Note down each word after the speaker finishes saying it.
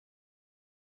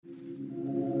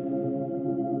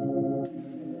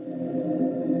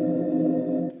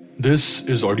This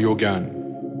is Audio Gyan,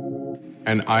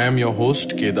 and I am your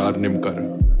host Kedar Nimkar.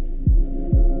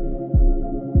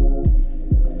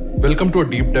 Welcome to a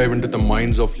deep dive into the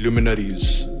minds of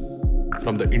luminaries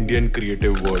from the Indian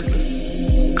creative world.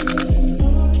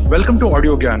 Welcome to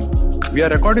Audio Gyan. We are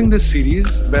recording this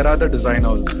series, Where Are the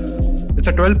Designers? It's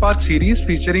a 12-part series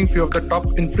featuring few of the top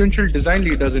influential design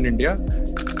leaders in India,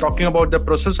 talking about the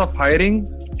process of hiring,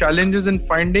 challenges in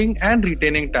finding and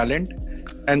retaining talent,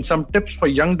 and some tips for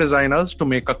young designers to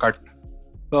make a cut.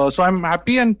 So I'm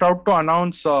happy and proud to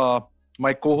announce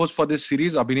my co-host for this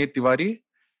series, Abhineet Tiwari.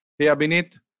 Hey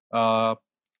Abhineet,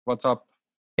 what's up?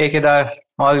 Hey Kedar,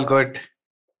 all good.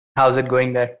 How's it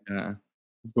going there? Yeah,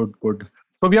 good.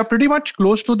 So we are pretty much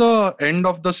close to the end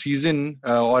of the season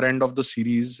or end of the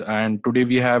series. And today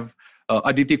we have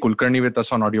Aditi Kulkarni with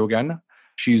us on Audio Gyan.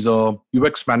 She's a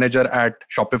UX manager at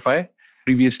Shopify,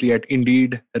 previously at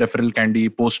Indeed, Referral Candy,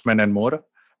 Postman and more.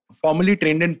 Formerly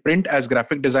trained in print as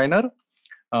graphic designer.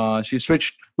 She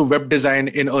switched to web design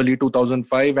in early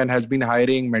 2005 and has been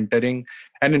hiring, mentoring,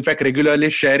 and in fact regularly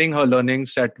sharing her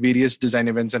learnings at various design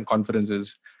events and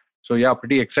conferences. So yeah,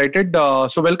 pretty excited.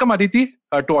 So welcome Aditi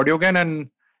to Audio Gyan, and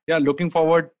yeah, looking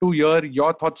forward to hear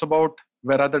your thoughts about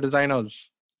Where Are the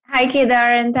Designers? Hi Kedar,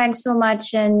 and thanks so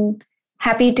much, and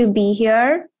happy to be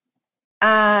here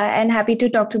and happy to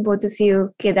talk to both of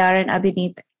you, Kedar and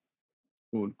Abhineet.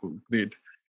 Cool, great.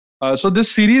 So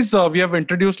this series, we have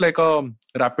introduced like a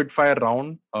rapid fire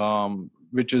round,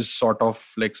 which is sort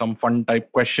of like some fun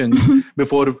type questions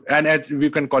before, and as we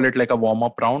can call it like a warm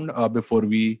up round before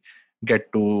we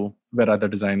get to Where Are the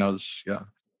Designers? Yeah.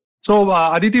 So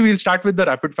Aditi, we'll start with the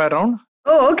rapid fire round.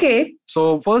 Oh, okay.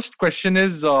 So first question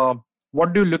is,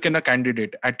 what do you look in a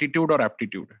candidate, attitude or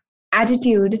aptitude?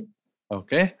 Attitude.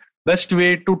 Okay. Best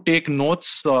way to take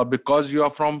notes because you are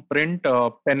from print,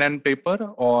 pen and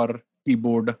paper or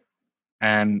keyboard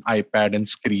and iPad and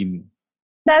screen?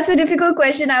 That's a difficult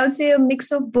question. I would say a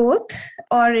mix of both,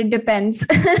 or it depends.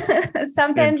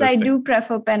 Sometimes I do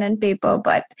prefer pen and paper,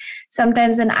 but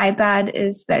sometimes an iPad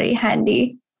is very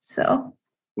handy. So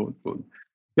cool.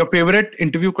 Your favorite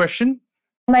interview question?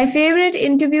 My favorite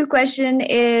interview question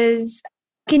is,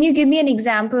 can you give me an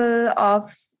example of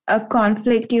a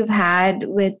conflict you've had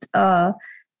with a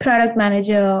product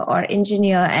manager or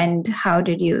engineer, and how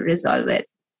did you resolve it?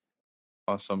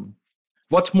 Awesome.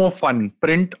 What's more fun,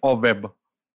 print or web?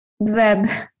 Web.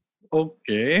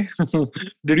 Okay.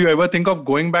 Did you ever think of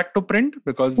going back to print?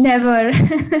 Because never.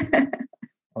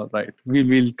 All right.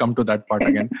 We'll come to that part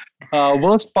again.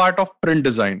 Worst part of print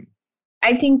design?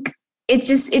 I think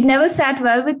it never sat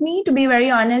well with me, to be very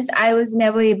honest. I was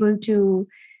never able to,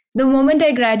 the moment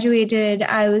I graduated,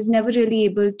 I was never really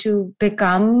able to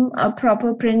become a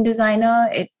proper print designer.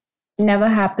 It never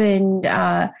happened.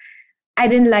 I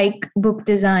didn't like book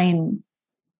design,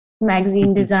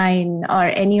 magazine design, or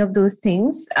any of those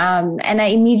things. And I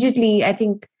immediately, I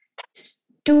think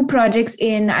 2 projects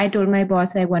in, I told my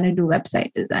boss I want to do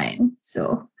website design.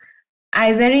 So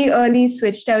I very early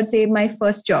switched, I would say, my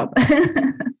first job.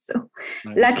 So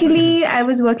nice. Luckily, I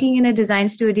was working in a design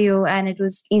studio and it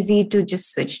was easy to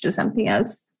just switch to something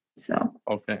else. So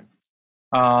okay.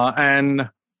 And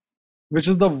what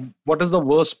is the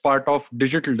worst part of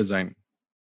digital design?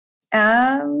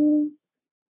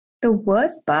 The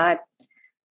worst part,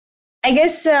 I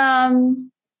guess,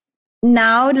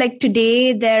 now, like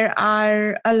today, there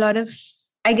are a lot of,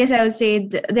 I guess I would say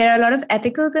there are a lot of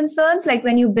ethical concerns. Like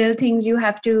when you build things, you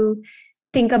have to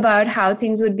think about how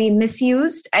things would be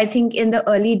misused. I think in the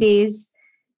early days,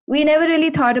 we never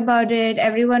really thought about it.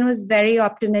 Everyone was very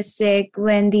optimistic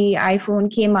when the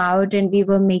iPhone came out and we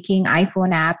were making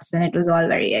iPhone apps and it was all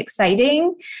very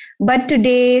exciting. But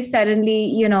today,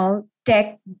 suddenly,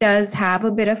 tech does have a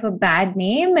bit of a bad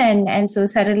name. And so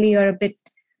suddenly you're a bit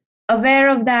aware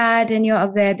of that, and you're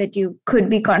aware that you could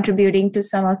be contributing to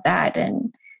some of that.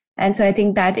 And so I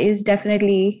think that is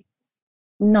definitely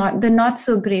not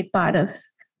so great part of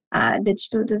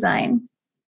digital design.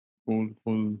 Cool.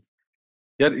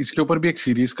 यार इसके ऊपर भी एक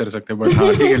series कर सकते हैं, but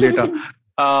हाँ ठीक है later.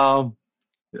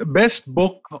 Best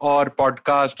book or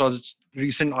podcast or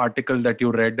recent article that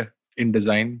you read in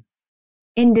design?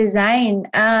 In design,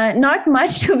 not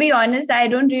much, to be honest. I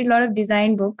don't read a lot of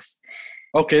design books.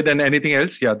 Okay, then anything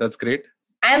else? Yeah, that's great.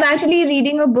 I'm actually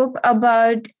reading a book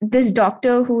about this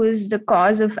doctor who is the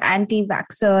cause of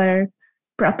anti-vaxxer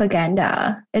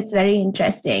propaganda. It's very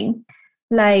interesting.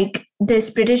 Like this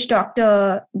British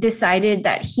doctor decided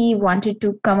that he wanted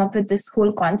to come up with this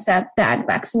whole concept that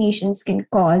vaccinations can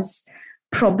cause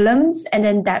problems. And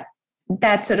then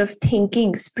that sort of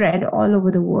thinking spread all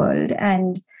over the world.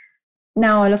 And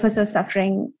now all of us are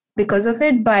suffering because of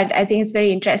it, but I think it's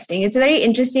very interesting. It's very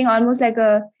interesting, almost like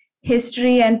a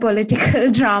history and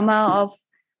political drama of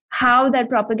how that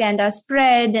propaganda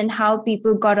spread and how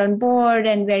people got on board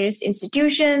and various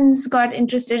institutions got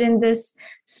interested in this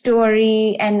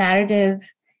story and narrative,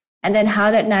 and then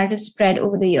how that narrative spread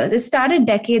over the years. It started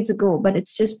decades ago, but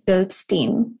it's just built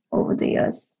steam over the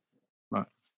years.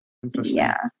 Interesting.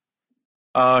 Yeah.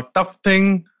 Toughest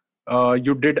thing that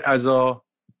you did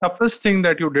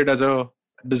as a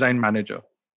design manager?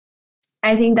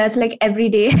 I think that's like every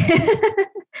day.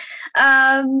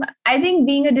 I think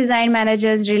being a design manager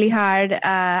is really hard.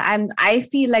 I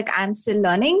feel like I'm still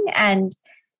learning, and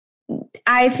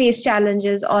I face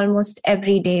challenges almost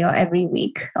every day or every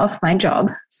week of my job.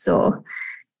 So,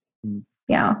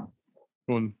 yeah.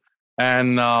 Cool.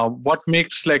 And what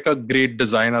makes like a great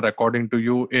designer according to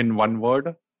you in one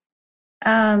word?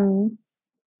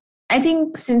 I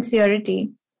think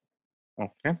sincerity.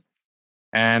 Okay.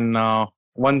 And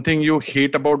one thing you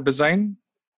hate about design?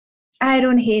 I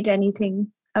don't hate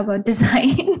anything about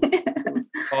design.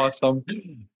 Awesome.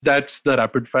 That's the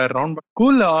rapid fire round.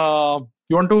 Cool.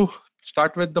 You want to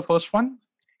start with the first one?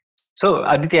 So,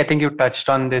 Aditi, I think you touched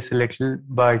on this a little,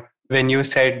 but when you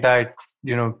said that,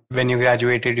 when you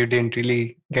graduated, you didn't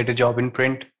really get a job in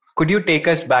print. Could you take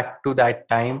us back to that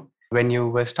time when you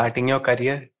were starting your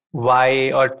career?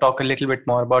 Why, or talk a little bit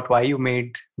more about why you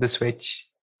made the switch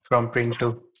from print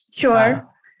to... Sure.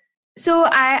 So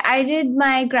I did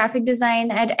my graphic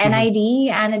design at NID,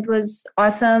 and it was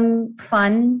awesome,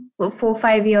 fun for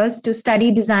 4-5 years to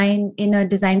study design in a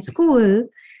design school.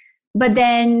 But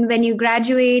then when you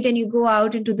graduate and you go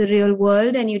out into the real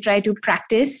world and you try to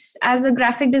practice as a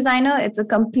graphic designer, it's a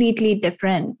completely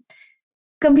different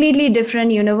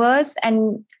universe.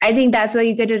 And I think that's where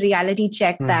you get a reality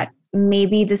check that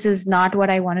maybe this is not what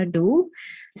I want to do.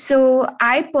 So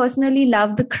I personally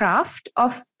love the craft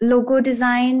of logo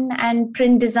design and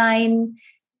print design.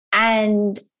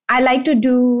 And I like to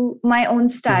do my own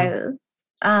style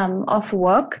of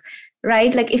work,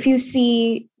 right? Like if you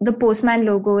see the Postman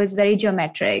logo is very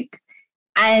geometric,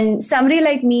 and somebody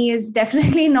like me is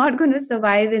definitely not going to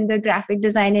survive in the graphic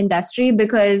design industry,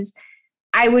 because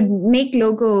I would make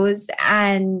logos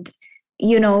and,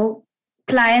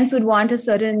 clients would want a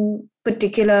certain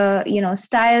particular,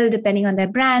 style depending on their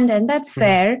brand, and that's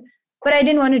fair. But I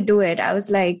didn't want to do it. I was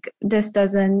like, this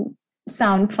doesn't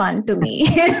sound fun to me.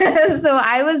 So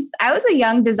I was a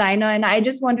young designer and I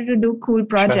just wanted to do cool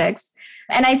projects.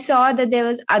 Sure. And I saw that there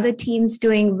was other teams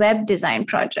doing web design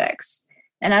projects.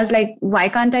 And I was like, why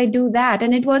can't I do that?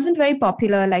 And it wasn't very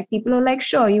popular. Like people were like,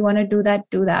 sure, you want to do that,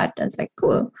 do that. I was like,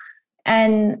 cool.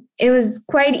 And it was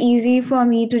quite easy for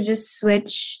me to just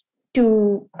switch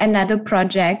to another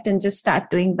project and just start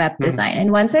doing web design.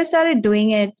 And once I started doing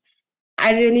it,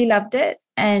 I really loved it.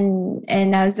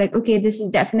 And I was like, okay, this is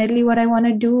definitely what I want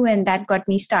to do. And that got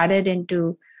me started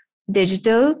into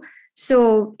digital.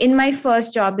 So in my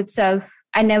first job itself,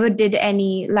 I never did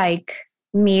any like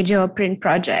major print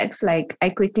projects. Like I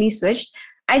quickly switched.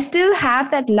 I still have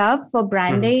that love for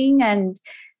branding and,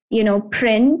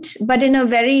 print, but in a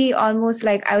very almost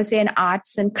like I would say an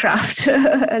arts and craft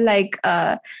like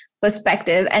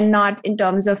perspective, and not in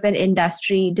terms of an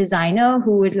industry designer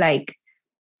who would like,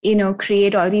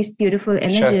 create all these beautiful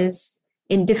images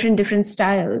in different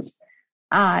styles,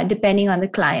 depending on the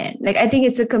client. Like, I think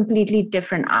it's a completely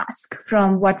different ask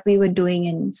from what we were doing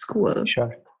in school.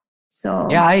 Sure. So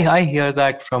yeah, I hear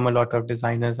that from a lot of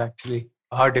designers, actually,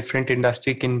 how different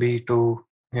industry can be to,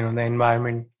 the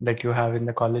environment that you have in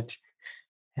the college.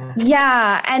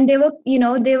 Yeah. And there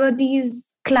were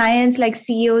these clients like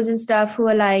CEOs and stuff who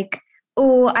were like,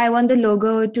 oh, I want the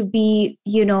logo to be,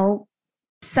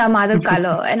 some other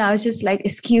color. And I was just like,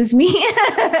 excuse me,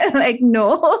 like,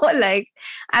 no, like,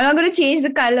 I'm not going to change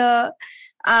the color.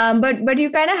 But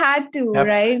you kind of had to,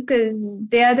 right? Because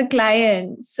they are the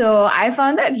client. So I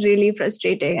found that really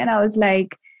frustrating. And I was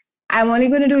like, I'm only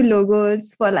going to do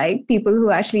logos for like people who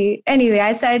actually, anyway,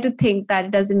 I started to think that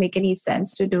it doesn't make any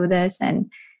sense to do this.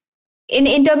 And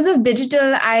in terms of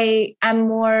digital, I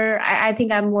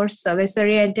think I'm more service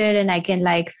oriented, and I can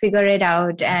like figure it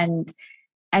out and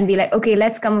be like, okay,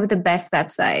 let's come up with the best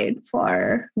website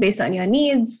based on your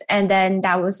needs. And then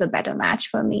that was a better match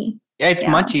for me. Yeah, it's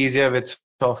much easier with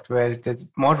software. There's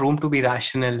more room to be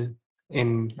rational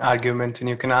in arguments and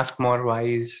you can ask more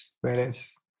whys, whereas,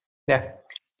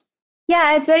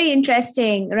 Yeah, it's very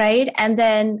interesting, right? And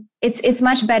then it's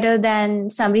much better than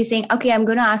somebody saying, okay, I'm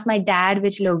going to ask my dad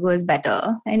which logo is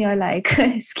better. And you're like,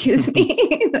 excuse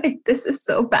me, like, this is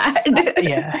so bad.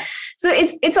 Yeah. So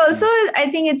it's also, I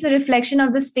think it's a reflection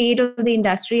of the state of the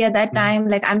industry at that time.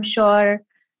 Like, I'm sure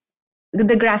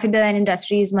the graphic design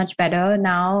industry is much better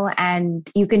now and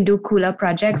you can do cooler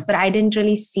projects, but I didn't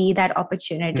really see that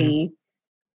opportunity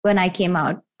when I came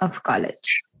out of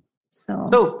college. So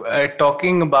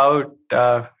talking about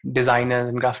designers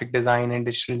and graphic design and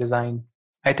digital design,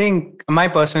 I think my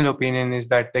personal opinion is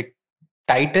that like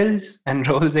titles and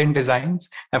roles in designs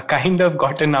have kind of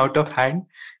gotten out of hand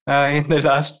in the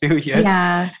last few years.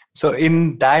 Yeah. So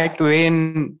in that way,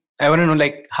 I want to know,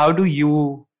 like, how do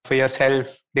you for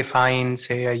yourself define,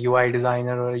 say, a UI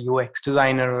designer or a UX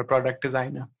designer or a product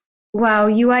designer? Wow,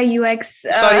 UI UX.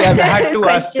 Sorry, I've had to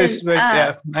ask this, but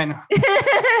yeah, I know.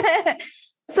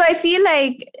 So I feel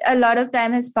like a lot of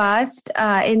time has passed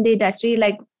in the industry.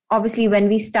 Like obviously when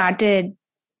we started,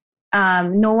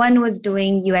 no one was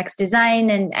doing UX design,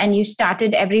 and you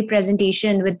started every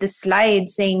presentation with the slide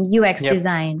saying UX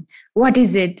design. What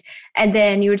is it? And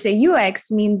then you would say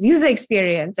UX means user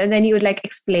experience, and then you would like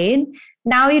explain.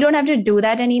 Now you don't have to do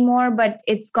that anymore, but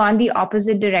it's gone the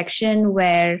opposite direction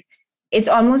where it's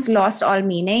almost lost all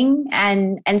meaning.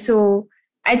 And so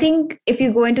I think if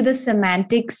you go into the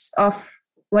semantics of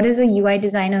what does a UI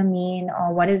designer mean,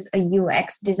 or what does a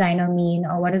UX designer mean,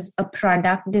 or what does a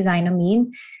product designer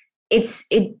mean,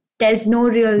 there's no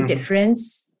real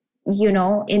difference,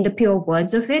 in the pure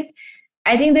words of it.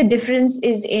 I think the difference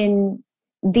is in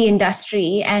the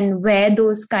industry and where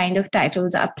those kind of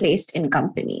titles are placed in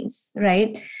companies,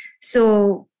 right?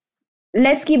 So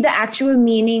let's keep the actual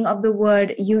meaning of the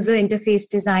word user interface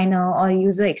designer or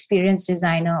user experience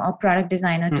designer or product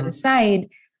designer to the side.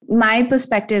 My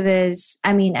perspective is,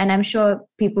 and I'm sure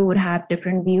people would have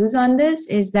different views on this,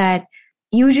 is that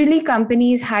usually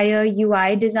companies hire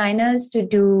UI designers to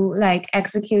do like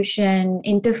execution,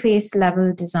 interface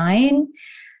level design.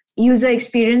 User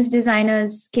experience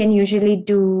designers can usually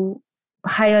do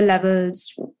higher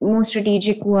levels, more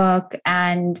strategic work,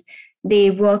 and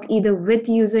they work either with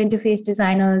user interface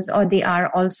designers or they are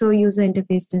also user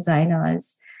interface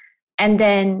designers. And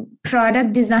then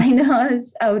product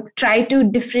designers try to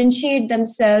differentiate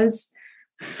themselves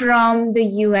from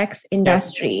the UX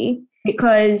industry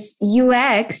because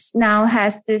UX now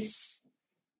has this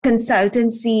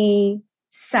consultancy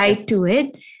side to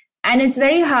it. And it's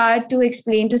very hard to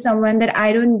explain to someone that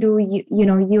I don't do,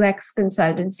 UX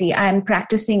consultancy. I'm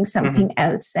practicing something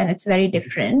else, and it's very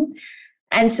different.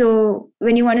 And so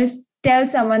when you want to tell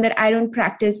someone that I don't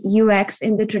practice UX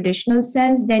in the traditional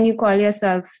sense, then you call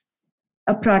yourself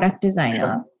a product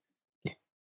designer.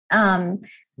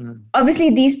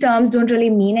 Obviously, these terms don't really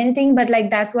mean anything, but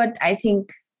like that's what I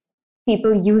think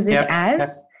people use it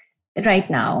as right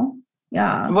now.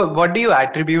 Yeah. What do you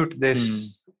attribute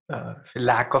this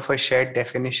lack of a shared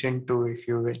definition to, if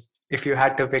you will, if you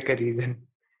had to pick a reason?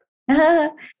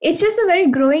 It's just a very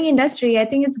growing industry. I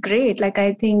think it's great. Like,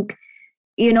 I think,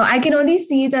 I can only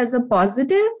see it as a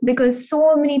positive because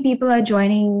so many people are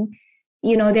joining.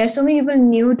 There are so many people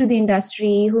new to the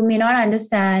industry who may not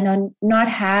understand or not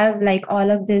have like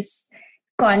all of this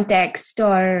context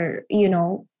or,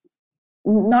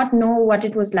 not know what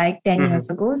it was like 10 years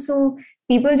ago. So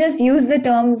people just use the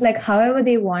terms like however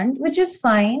they want, which is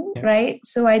fine, right?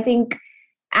 So I think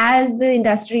as the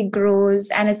industry grows,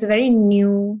 and it's a very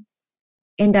new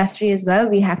industry as well,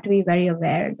 we have to be very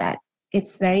aware that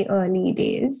it's very early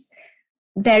days.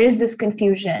 There is this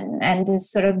confusion and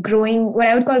this sort of growing, what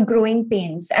I would call growing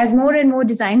pains. As more and more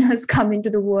designers come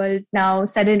into the world now,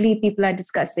 suddenly people are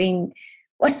discussing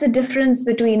what's the difference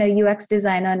between a UX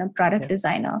designer and a product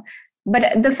designer.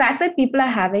 But the fact that people are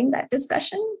having that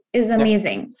discussion is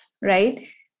amazing, right?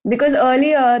 Because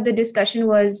earlier the discussion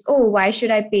was, oh, why should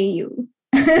I pay you?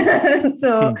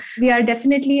 So we are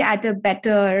definitely at a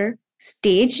better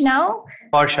stage now.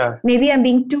 For sure. Maybe I'm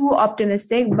being too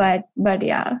optimistic, but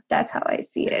yeah, that's how I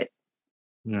see it.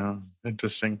 Yeah,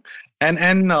 interesting.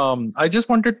 And I just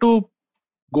wanted to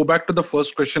go back to the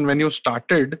first question. When you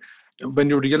started, when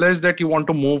you realized that you want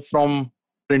to move from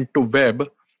print to web,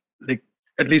 like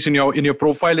at least in your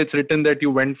profile, it's written that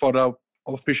you went for a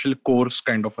official course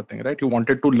kind of a thing, right? You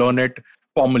wanted to learn it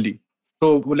formally.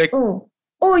 So like,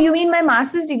 oh, you mean my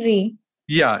master's degree?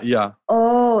 Yeah.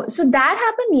 Oh, so that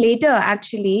happened later,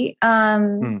 actually.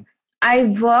 I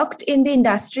worked in the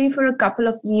industry for a couple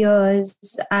of years.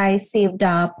 I saved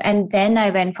up and then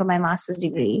I went for my master's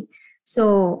degree.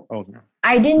 So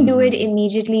I didn't do it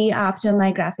immediately after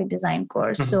my graphic design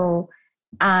course. So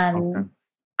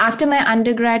after my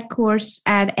undergrad course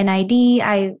at NID,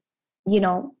 I,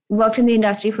 worked in the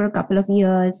industry for a couple of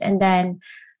years. And then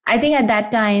I think at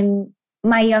that time,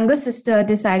 my younger sister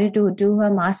decided to do her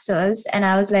master's. And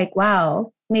I was like,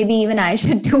 wow, maybe even I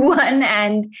should do one.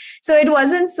 And so it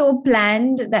wasn't so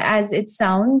planned as it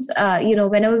sounds.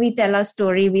 Whenever we tell our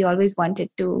story, we always want it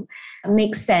to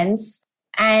make sense.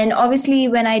 And obviously,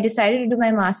 when I decided to do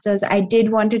my master's, I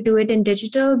did want to do it in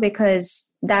digital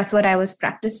because that's what I was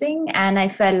practicing. And I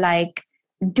felt like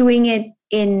doing it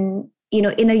in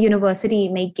a university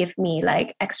may give me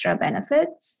like extra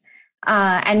benefits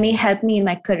and may help me in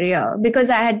my career, because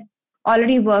I had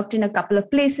already worked in a couple of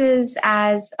places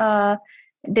as a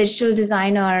digital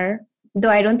designer, though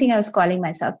I don't think I was calling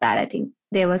myself that. I think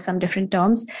there were some different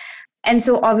terms. And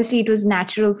so obviously it was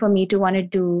natural for me to want to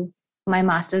do my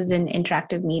master's in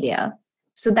interactive media.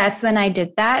 So that's when I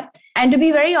did that. And to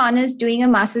be very honest, doing a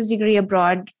master's degree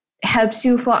abroad helps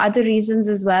you for other reasons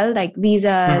as well, like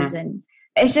visas. And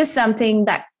it's just something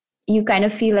that you kind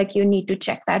of feel like you need to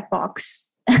check that box.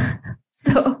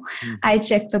 So I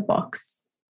checked the box.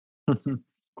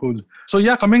 Cool. So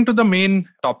yeah, coming to the main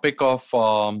topic of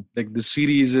like the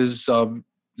series is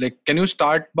like, can you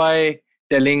start by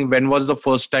telling when was the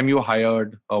first time you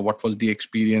hired? What was the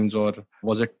experience, or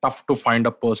was it tough to find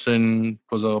a person?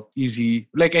 Was it easy?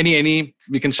 Like any,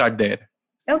 we can start there.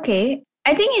 Okay.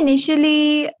 I think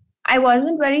initially I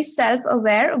wasn't very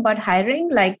self-aware about hiring.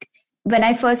 Like when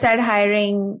I first started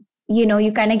hiring,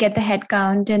 you kind of get the head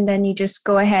count and then you just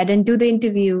go ahead and do the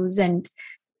interviews and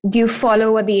you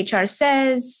follow what the HR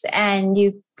says and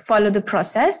you follow the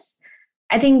process.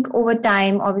 I think over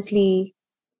time, obviously,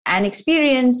 and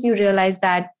experience, you realize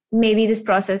that maybe this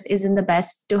process isn't the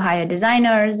best to hire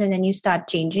designers, and then you start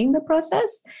changing the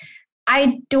process.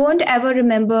 I don't ever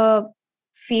remember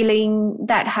feeling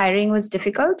that hiring was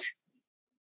difficult.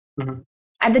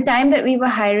 At the time that we were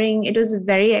hiring, it was a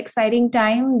very exciting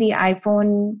time. The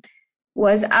iPhone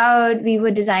was out. We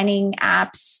were designing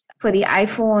apps for the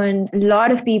iPhone. A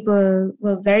lot of people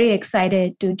were very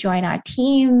excited to join our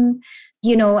team,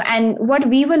 and what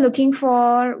we were looking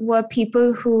for were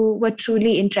people who were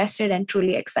truly interested and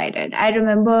truly excited. I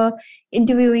remember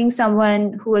interviewing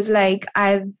someone who was like,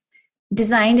 I've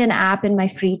designed an app in my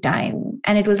free time,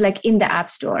 and it was like in the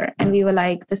App Store. And we were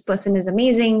like, this person is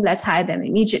amazing. Let's hire them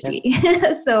immediately.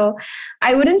 Yeah. So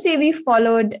I wouldn't say we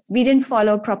didn't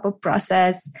follow proper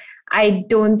process. I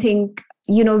don't think,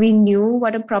 we knew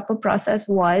what a proper process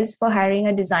was for hiring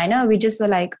a designer. We just were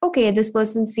like, okay, this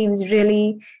person seems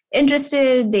really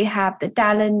interested. They have the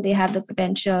talent, they have the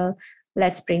potential.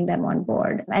 Let's bring them on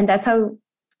board. And that's how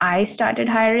I started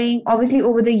hiring. Obviously,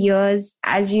 over the years,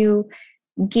 as you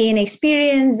gain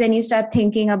experience, then you start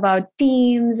thinking about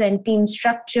teams and team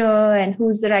structure and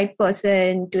who's the right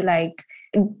person to like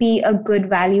be a good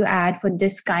value add for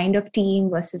this kind of team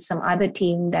versus some other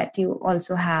team that you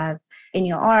also have in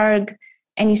your org.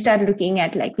 And you start looking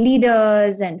at like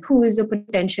leaders and who is a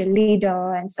potential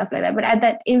leader and stuff like that. But at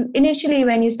that initially,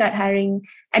 when you start hiring,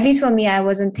 at least for me, I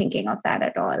wasn't thinking of that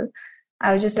at all.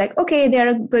 I was just like, okay,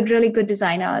 they're a really good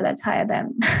designer. Let's hire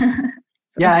them.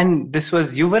 Yeah, and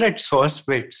you were at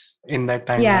SourceBits in that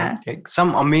time. Yeah. Right? Like,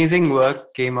 some amazing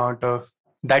work came out of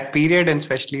that period, and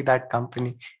especially that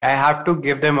company. I have to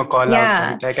give them a call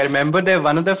out. Right? Like I remember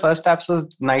one of the first apps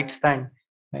was Nightstand,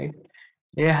 right?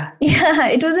 Yeah,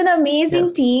 it was an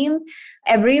amazing team.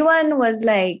 Everyone was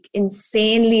like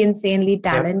insanely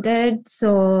talented.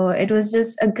 So it was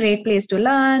just a great place to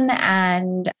learn.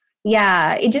 And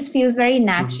yeah, it just feels very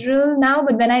natural now.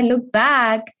 But when I look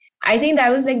back, I think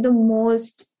that was like the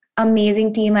most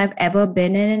amazing team I've ever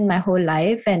been in my whole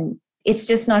life. And it's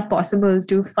just not possible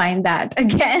to find that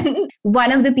again.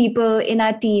 One of the people in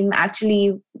our team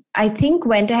actually, I think,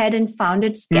 went ahead and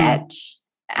founded Sketch.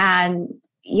 And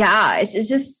yeah, it's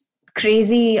just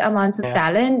crazy amounts of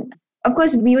talent. Of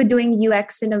course, we were doing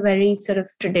UX in a very sort of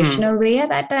traditional way at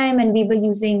that time, and we were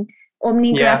using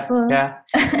OmniGraffle. Yeah.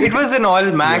 It was an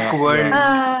all Mac world,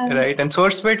 right? And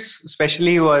SourceBits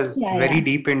especially was very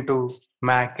deep into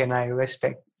Mac and iOS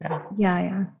tech.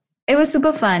 Yeah. It was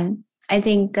super fun. I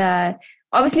think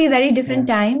obviously a very different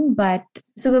time, but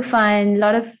super fun, a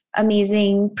lot of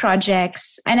amazing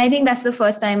projects. And I think that's the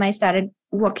first time I started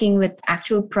working with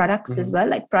actual products as well,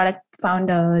 like product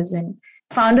founders, and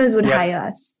founders would hire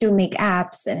us to make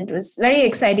apps. And it was very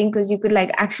exciting because you could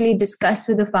like actually discuss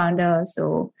with the founder.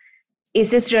 So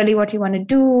is this really what you want to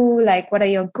do? Like, what are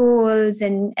your goals?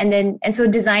 And so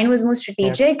design was more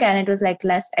strategic and it was like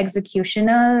less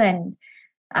executional, and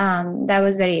that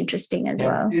was very interesting as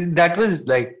well. That was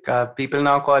like people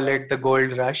now call it the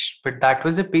gold rush, but that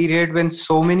was a period when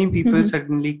so many people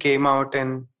suddenly came out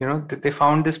and they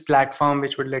found this platform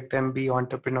which would let them be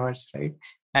entrepreneurs, right?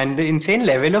 And the insane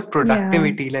level of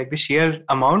productivity, like the sheer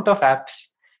amount of apps.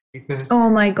 Oh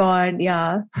my god,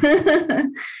 yeah.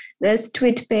 There's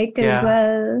TwitPic as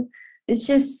well. it's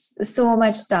just so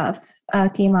much stuff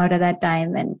came out at that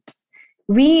time, and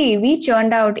we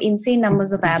churned out insane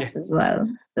numbers of apps as well.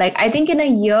 Like I think in a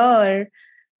year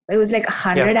it was like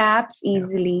 100 apps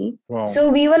easily. Wow. So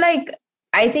we were like,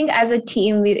 I think as a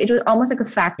team, it was almost like a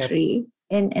factory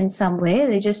in some way.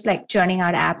 They're just like churning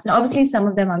out apps, and obviously some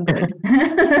of them are good.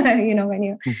 You know,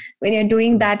 when you're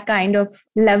doing that kind of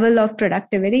level of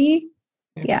productivity.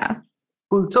 Yeah.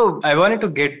 Cool. So I wanted to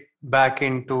get back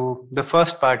into the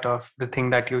first part of the thing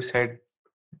that you said.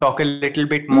 Talk a little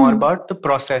bit more about the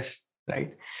process,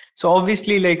 right? So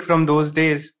obviously, like from those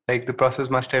days, like the process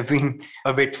must have been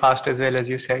a bit fast as well, as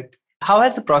you said. How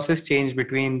has the process changed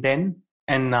between then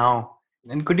and now?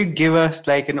 And could you give us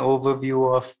like an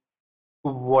overview of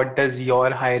what does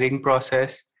your hiring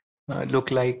process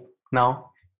look like now?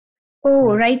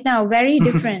 Oh, right now, very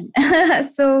different.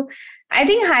 So I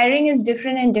think hiring is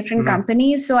different in different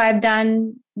companies. So I've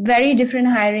done very different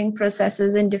hiring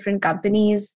processes in different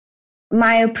companies.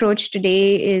 My approach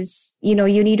today is, you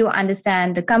need to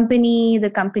understand the company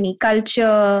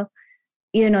culture,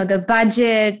 the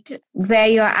budget, where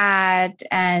you're at,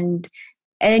 and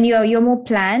you're more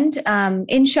planned.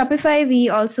 In Shopify, we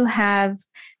also have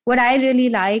what I really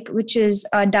like, which is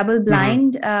a double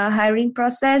blind hiring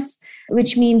process,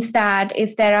 which means that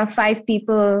if there are 5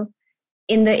 people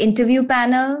in the interview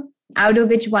panel, out of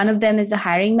which one of them is the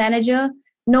hiring manager,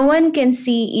 no one can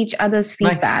see each other's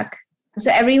feedback. Nice.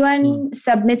 So everyone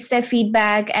submits their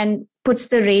feedback and puts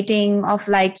the rating of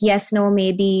like yes, no,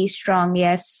 maybe, strong,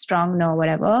 yes, strong, no,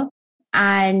 whatever.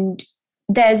 And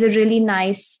there's a really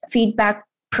nice feedback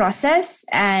process,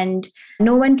 and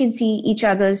no one can see each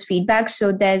other's feedback.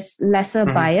 So there's lesser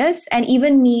bias. And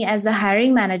even me as the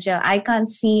hiring manager, I can't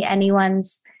see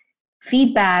anyone's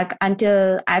feedback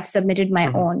until I've submitted my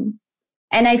own.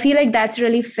 And I feel like that's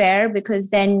really fair, because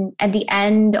then at the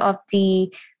end of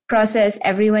the process,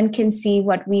 everyone can see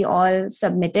what we all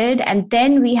submitted, and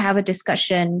then we have a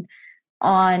discussion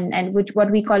on, and which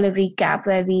what we call a recap,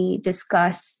 where we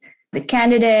discuss the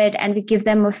candidate and we give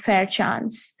them a fair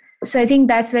chance. So I think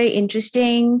that's very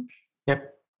interesting.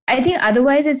 Yep. I think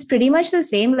otherwise it's pretty much the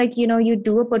same. Like, you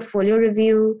do a portfolio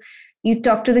review, you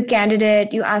talk to the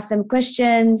candidate, you ask them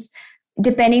questions.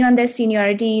 Depending on their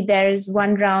seniority, there's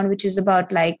one round which is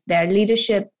about like their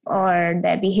leadership or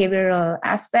their behavioral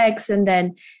aspects, and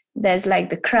then there's like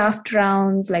the craft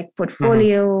rounds, like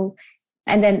portfolio,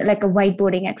 and then like a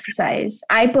whiteboarding exercise.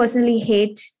 I personally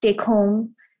hate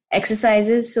take-home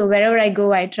exercises. So wherever I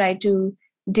go, I try to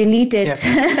delete it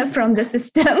from the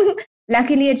system.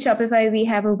 Luckily at Shopify, we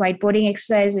have a whiteboarding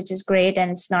exercise, which is great,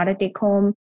 and it's not a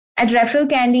take-home. At Referral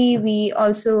Candy, we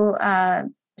also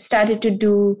started to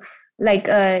do like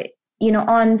a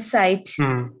on-site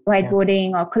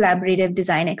whiteboarding or collaborative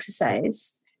design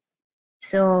exercise.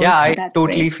 So I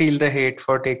totally feel the hate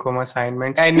for take-home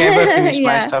assignments. I never finish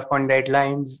my stuff on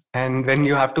deadlines, and when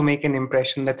you have to make an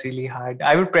impression, that's really hard.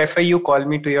 I would prefer you call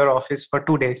me to your office for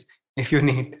 2 days if you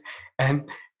need. And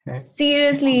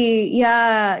seriously,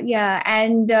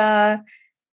 and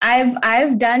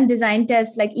I've done design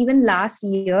tests like even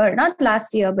not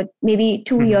last year, but maybe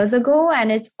 2 years ago,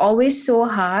 and it's always so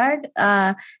hard.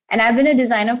 And I've been a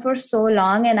designer for so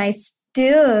long, and I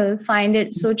still find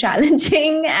it so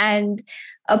challenging and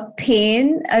a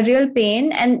real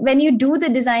pain. And when you do the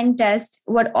design test,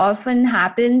 what often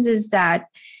happens is that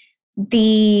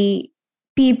the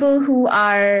people who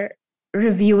are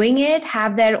reviewing it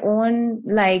have their own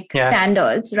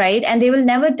standards, right? And they will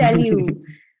never tell you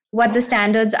what the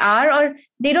standards are, or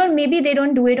they don't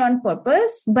do it on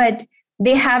purpose, but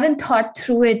they haven't thought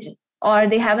through it, or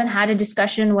they haven't had a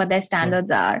discussion what their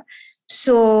standards are.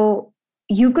 So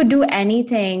you could do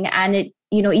anything, and it,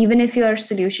 even if your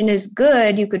solution is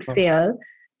good, you could fail.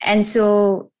 And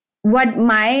so what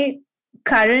my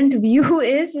current view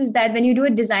is that when you do a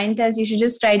design test, you should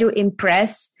just try to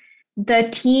impress the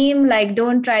team. Like,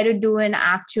 don't try to do an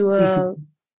actual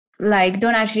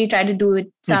don't actually try to do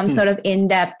some sort of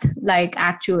in-depth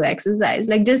actual exercise.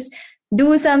 Like, just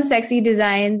do some sexy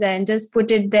designs and just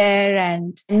put it there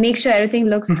and make sure everything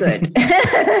looks good.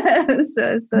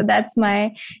 So that's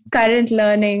my current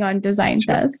learning on design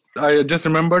tests. I just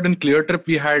remembered in ClearTrip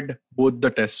we had both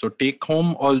the tests. So take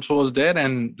home also was there,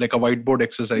 and like a whiteboard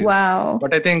exercise. Wow.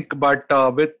 But I think and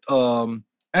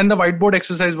the whiteboard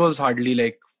exercise was hardly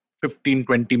like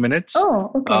 15-20 minutes.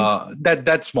 Oh, okay.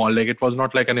 That's small. Like, it was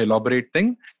not like an elaborate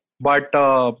thing. But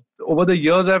over the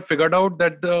years, I've figured out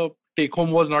that the take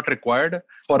home was not required.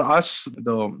 For us,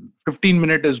 the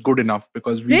 15-minute is good enough,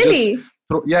 because we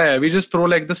just throw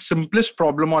like the simplest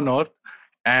problem on earth.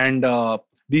 And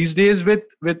these days with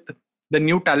the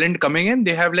new talent coming in,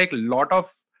 they have like a lot of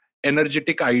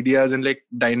energetic ideas and like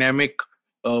dynamic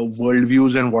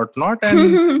worldviews and whatnot.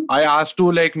 And I asked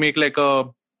to like make like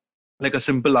a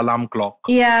simple alarm clock.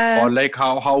 Yeah. Or like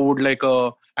how would like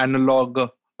a analog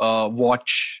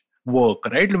watch work,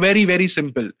 right? Very, very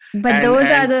simple. But those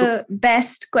are the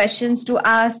best questions to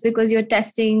ask because you're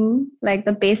testing like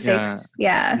the basics.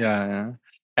 Yeah.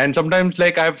 And sometimes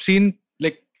like I've seen,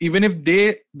 like even if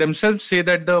they themselves say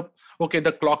that the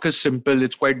clock is simple,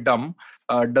 it's quite dumb.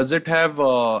 Does it have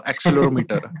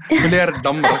accelerometer?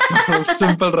 Dumb,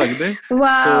 simple, right?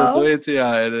 Wow. So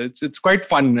it's quite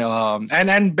fun.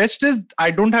 And best is I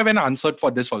don't have an answer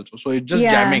for this also. So it's just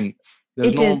jamming.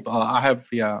 There's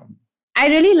I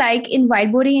really like in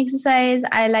whiteboarding exercise,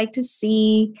 I like to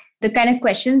see the kind of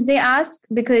questions they ask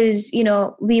because,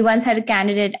 we once had a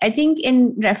candidate, I think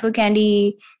in Referral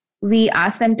Candy, we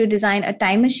asked them to design a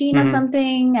time machine or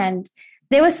something. And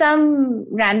there were some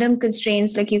random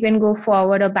constraints, like you can go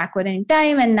forward or backward in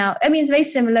time. And now, it's very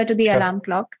similar to the alarm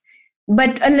clock,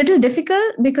 but a little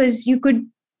difficult because you could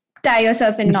tie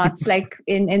yourself in knots, like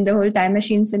in the whole time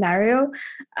machine scenario.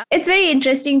 It's very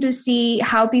interesting to see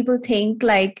how people think,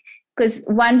 like, because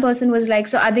one person was like,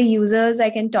 so are there users I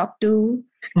can talk to?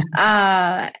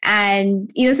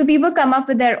 And, so people come up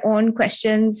with their own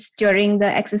questions during the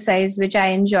exercise, which I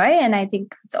enjoy. And I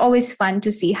think it's always fun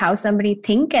to see how somebody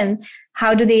think and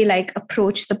how do they like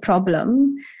approach the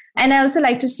problem. And I also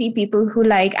like to see people who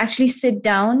like actually sit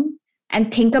down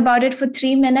and think about it for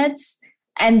 3 minutes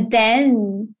and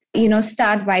then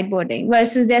start whiteboarding,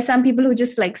 versus there are some people who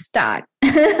just like start.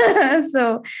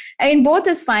 So both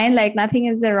is fine, like nothing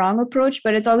is a wrong approach,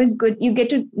 but it's always good, you get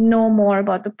to know more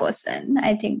about the person,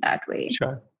 I think, that way.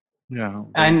 Sure. Yeah.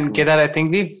 And Kedar, I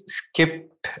think we've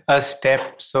skipped a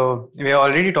step. So we're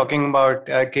already talking about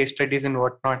case studies and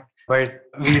whatnot, but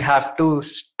we have to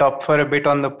stop for a bit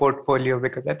on the portfolio,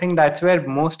 because I think that's where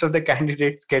most of the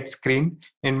candidates get screened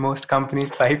in most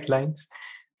companies' pipelines.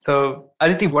 So,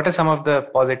 Aditi, what are some of the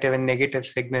positive and negative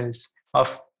signals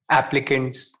of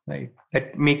applicants, like,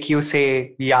 that make you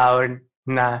say yeah or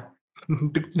nah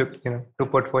to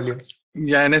portfolios?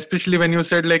 Yeah, and especially when you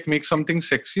said like make something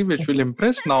sexy which will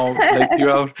impress. Now, like you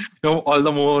have all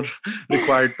the more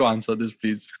required to answer this,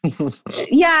 please.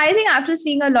 Yeah, I think after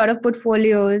seeing a lot of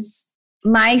portfolios,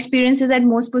 my experience is that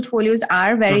most portfolios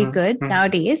are very good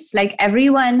nowadays. Like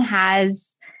everyone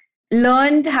has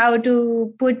learned how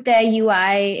to put their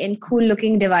UI in cool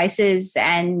looking devices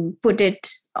and put it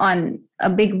on a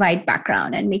big white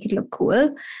background and make it look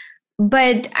cool.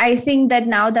 But I think that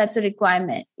now that's a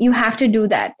requirement. You have to do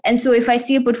that. And so if I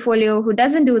see a portfolio who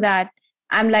doesn't do that,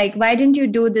 I'm like, why didn't you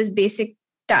do this basic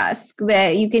task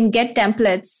where you can get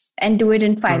templates and do it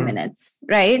in 5 minutes,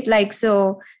 right? Like,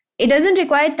 so it doesn't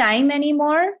require time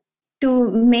anymore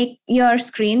to make your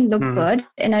screen look good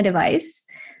in a device.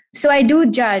 So I do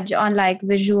judge on like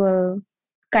visual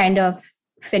kind of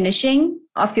finishing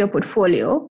of your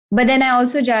portfolio. But then I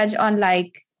also judge on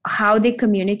like how they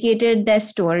communicated their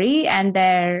story and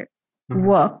their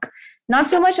work. Not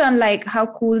so much on like how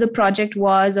cool the project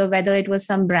was or whether it was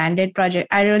some branded project.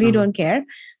 I really don't care.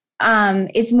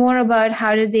 It's more about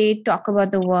how do they talk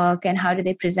about the work and how do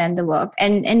they present the work.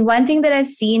 And one thing that I've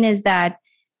seen is that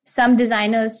some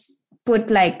designers put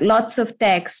like lots of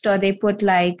text, or they put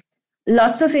like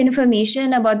lots of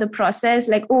information about the process,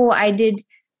 like, oh, I did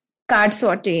card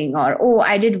sorting, or oh,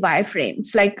 I did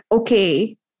wireframes. Like,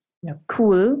 okay,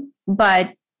 cool,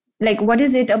 but like, what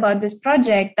is it about this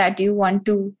project that you want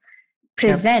to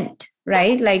present,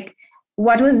 right? Like,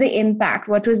 what was the impact?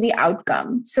 What was the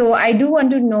outcome? So I do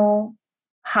want to know,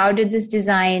 how did this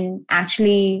design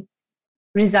actually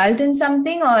result in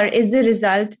something, or is the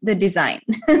result the design?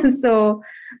 so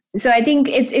I think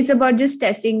it's about just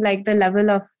testing like the level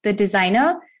of the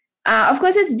designer. Of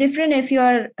course, it's different if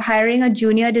you're hiring a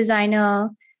junior designer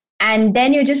and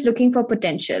then you're just looking for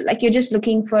potential. Like, you're just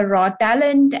looking for raw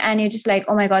talent and you're just like,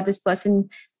 oh my God, this person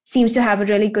seems to have a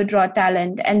really good raw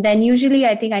talent. And then usually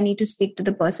I think I need to speak to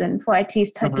the person for at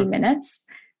least 30 minutes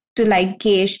to like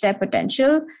gauge their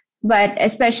potential. But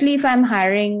especially if I'm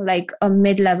hiring like a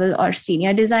mid-level or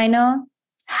senior designer,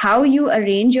 how you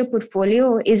arrange your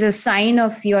portfolio is a sign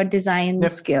of your design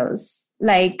skills.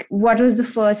 Like, what was the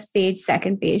first page,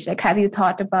 second page? Like, have you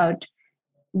thought about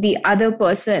the other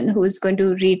person who's going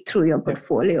to read through your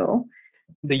portfolio?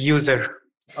 The user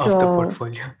of the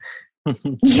portfolio.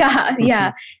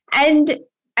 Yeah. And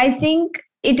I think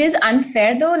it is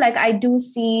unfair though. Like, I do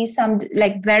see some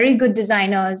like very good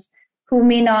designers who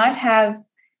may not have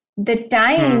the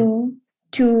time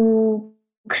to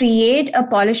create a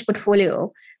polished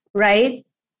portfolio, right?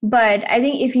 But I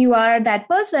think if you are that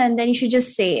person, then you should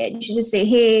just say it. You should just say,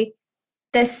 hey,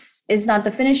 this is not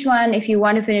the finished one. If you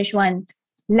want to finish one,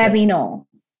 let me know,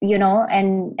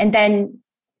 and then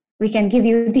we can give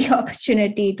you the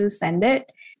opportunity to send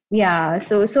it. Yeah.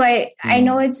 So I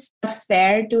know it's not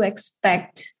fair to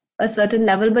expect a certain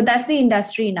level, but that's the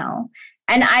industry now.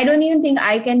 And I don't even think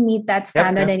I can meet that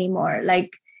standard anymore.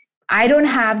 Like, I don't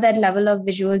have that level of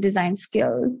visual design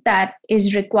skill that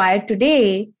is required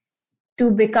today to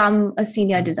become a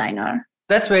senior designer.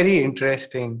 That's very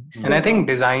interesting. And I think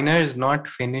designers not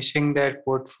finishing their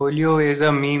portfolio is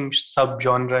a meme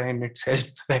subgenre in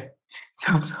itself. Right?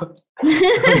 So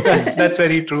that's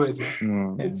very true.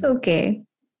 It's okay.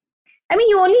 I mean,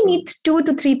 you only need 2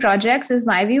 to 3 projects is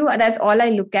my view. That's all I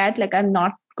look at. Like, I'm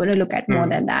not going to look at more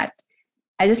than that.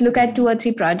 I just look at 2 or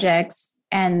 3 projects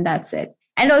and that's it.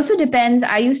 And it also depends,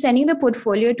 are you sending the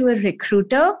portfolio to a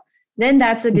recruiter? Then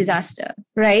that's a disaster,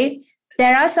 right?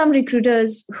 There are some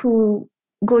recruiters who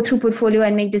go through portfolio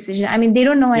and make decisions. I mean, they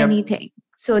don't know anything.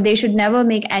 So they should never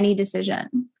make any decision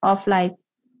of like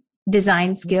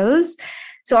design skills.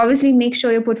 So obviously make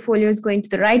sure your portfolio is going to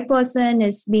the right person,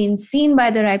 is being seen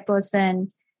by the right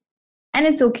person. And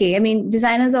it's okay. I mean,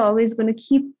 designers are always going to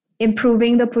keep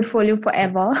improving the portfolio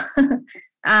forever.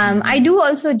 I do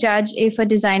also judge if a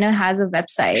designer has a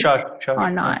website or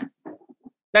not.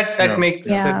 That makes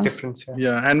a difference.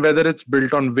 Yeah, and whether it's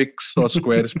built on Wix or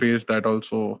Squarespace, that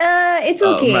also it's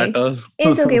okay. Matters.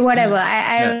 It's okay, whatever.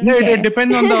 I don't care. It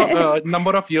depends on the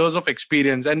number of years of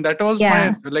experience, and that was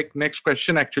my next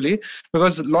question actually,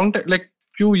 because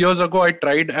few years ago I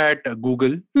tried at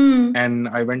Google and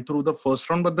I went through the first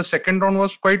round, but the second round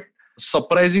was quite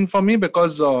surprising for me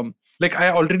because I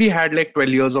already had 12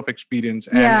 years of experience,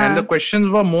 and the questions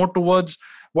were more towards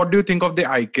what do you think of the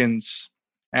icons.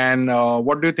 And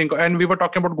what do you think? And we were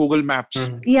talking about Google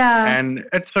Maps. Yeah. And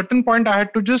at certain point, I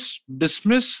had to just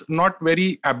dismiss, not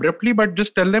very abruptly, but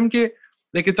just tell them that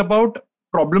it's about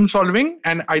problem solving.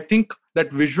 And I think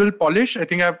that visual polish, I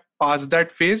think I've passed that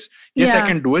phase. Yes, I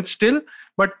can do it still,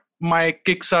 but my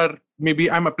kicks are maybe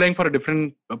I'm applying for a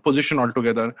different position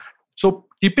altogether. So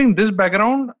keeping this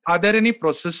background, are there any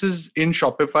processes in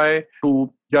Shopify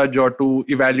to judge or to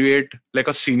evaluate like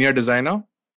a senior designer?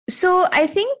 So I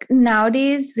think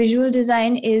nowadays visual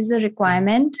design is a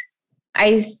requirement.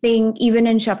 I think even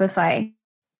in Shopify,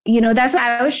 that's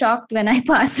why I was shocked when I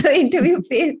passed the interview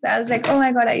phase. I was like, oh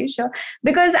my God, are you sure?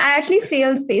 Because I actually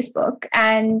failed Facebook,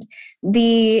 and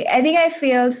I think I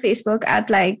failed Facebook at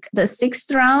the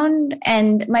 6th round.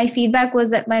 And my feedback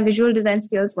was that my visual design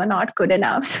skills were not good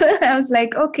enough. I was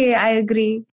like, okay, I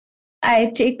agree.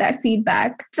 I take that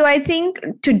feedback. So I think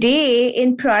today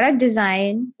in product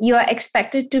design, you are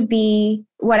expected to be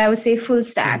what I would say full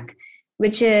stack,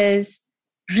 which is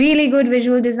really good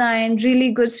visual design, really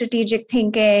good strategic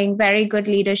thinking, very good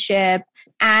leadership,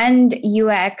 and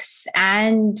UX,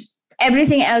 and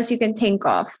everything else you can think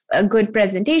of, good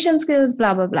presentation skills,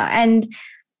 blah, blah, blah. And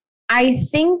I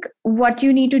think what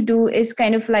you need to do is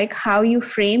kind of how you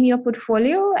frame your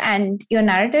portfolio and your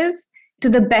narrative to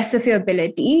the best of your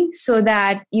ability so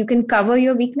that you can cover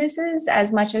your weaknesses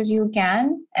as much as you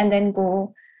can and then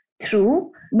go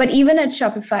through. But even at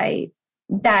Shopify,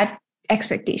 that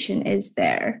expectation is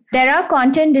there. There are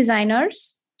content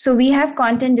designers. So we have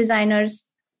content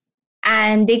designers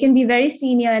and they can be very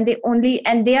senior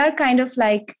and they are kind of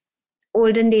like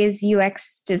olden days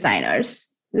UX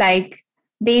designers.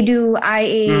 They do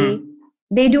IA,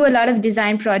 they do a lot of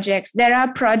design projects. There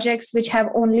are projects which have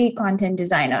only content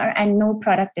designer and no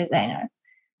product designer,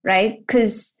 right?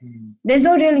 Because there's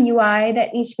no real UI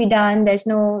that needs to be done. There's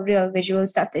no real visual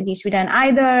stuff that needs to be done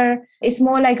either. It's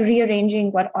more like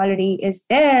rearranging what already is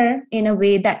there in a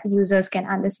way that users can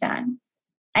understand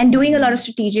and doing a lot of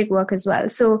strategic work as well.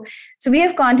 So we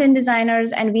have content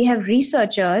designers and we have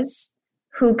researchers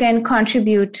who can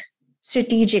contribute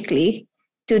strategically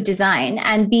to design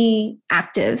and be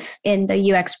active in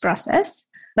the UX process.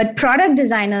 But product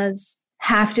designers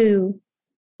have to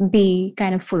be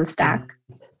kind of full stack.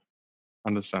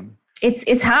 Understand.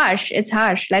 It's harsh. It's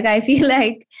harsh. I feel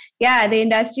the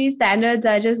industry standards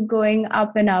are just going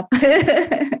up and up.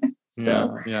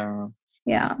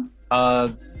 Yeah.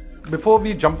 Before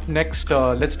we jump next,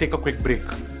 let's take a quick break.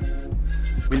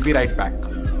 We'll be right back.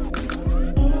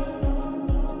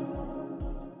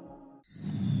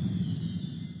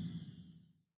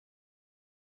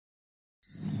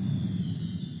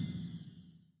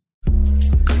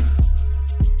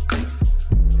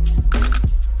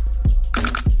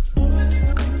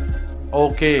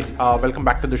 Okay, welcome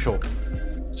back to the show.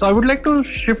 So I would like to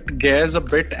shift gears a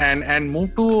bit and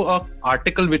move to an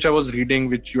article which I was reading,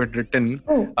 which you had written.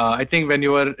 I think when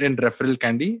you were in Referral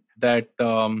Candy, that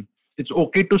it's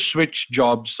okay to switch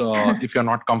jobs if you're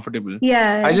not comfortable.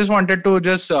 Yeah. I just wanted to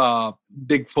just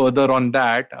dig further on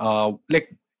that.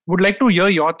 Would like to hear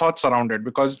your thoughts around it,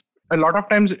 because a lot of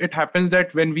times it happens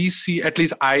that when we see, at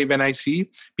least when I see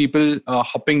people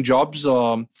hopping jobs,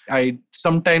 I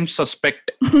sometimes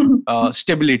suspect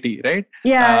stability, right?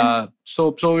 Yeah.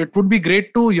 So it would be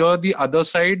great to hear the other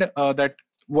side. That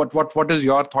what is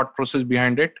your thought process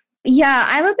behind it? Yeah,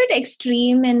 I'm a bit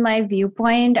extreme in my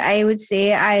viewpoint. I would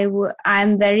say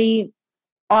I'm very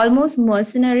almost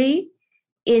mercenary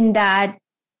in that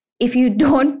if you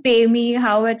don't pay me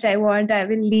how much I want, I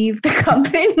will leave the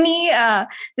company.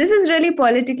 This is really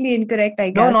politically incorrect,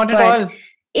 I guess. No, not at all.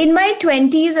 In my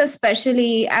 20s,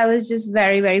 especially, I was just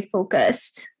very, very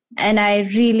focused. And I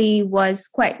really was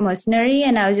quite mercenary.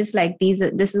 And I was just like, this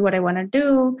is what I want to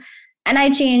do. And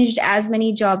I changed as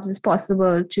many jobs as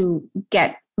possible to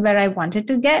get where I wanted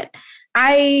to get.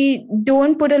 I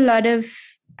don't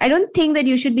think that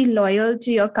you should be loyal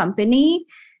to your company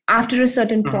after a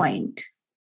certain point,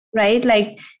 right?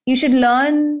 Like you should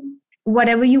learn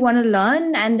whatever you want to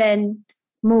learn and then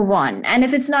move on. And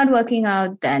if it's not working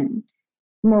out, then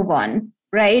move on,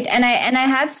 right? And I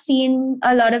have seen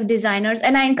a lot of designers,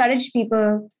 and I encourage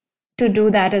people to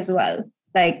do that as well.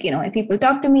 Like, when people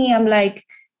talk to me, I'm like,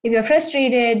 if you're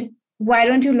frustrated, why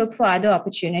don't you look for other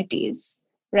opportunities,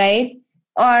 right?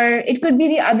 Or it could be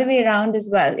the other way around as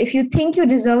well. If you think you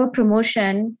deserve a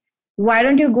promotion, why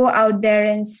don't you go out there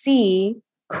and see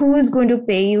who is going to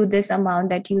pay you this amount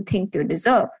that you think you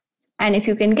deserve? And if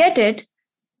you can get it,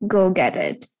 go get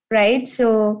it, right?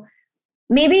 So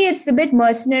maybe it's a bit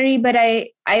mercenary, but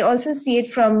I also see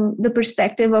it from the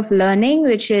perspective of learning,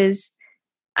 which is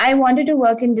I wanted to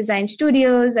work in design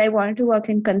studios. I wanted to work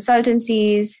in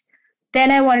consultancies.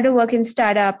 Then I wanted to work in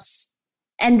startups.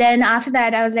 And then after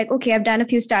that, I was like, okay, I've done a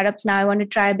few startups now. I want to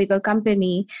try a bigger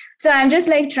company. So I'm just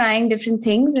like trying different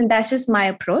things. And that's just my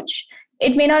approach.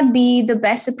 It may not be the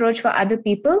best approach for other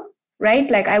people, right?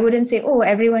 Like I wouldn't say, oh,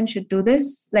 everyone should do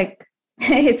this. Like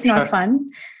it's not fun.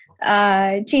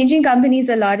 Changing companies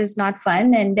a lot is not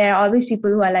fun. And there are always people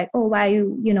who are like, oh, why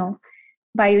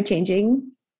are you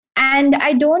changing? And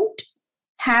I don't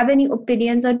have any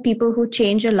opinions on people who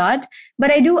change a lot, but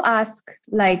I do ask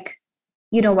like,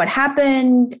 what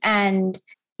happened? And,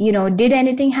 did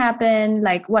anything happen?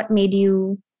 Like what made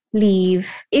you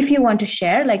leave? If you want to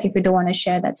share, like if you don't want to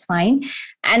share, that's fine.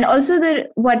 And also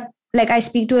I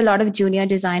speak to a lot of junior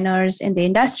designers in the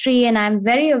industry, and I'm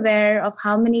very aware of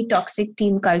how many toxic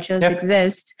team cultures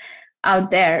exist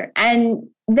out there. And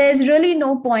there's really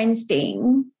no point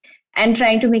staying and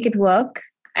trying to make it work.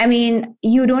 I mean,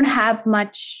 you don't have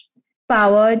much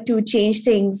power to change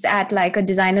things at like a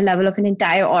designer level of an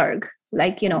entire org.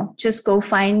 Like, just go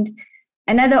find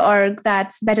another org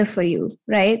that's better for you,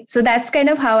 right? So that's kind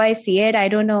of how I see it. I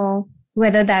don't know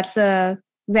whether that's a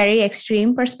very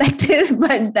extreme perspective,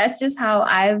 but that's just how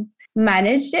I've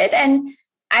managed it. And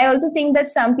I also think that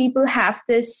some people have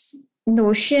this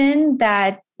notion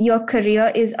that your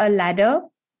career is a ladder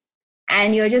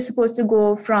and you're just supposed to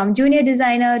go from junior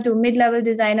designer to mid-level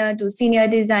designer to senior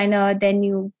designer. Then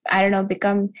you,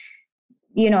 become,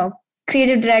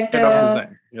 creative director.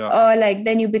 Or like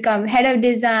then you become head of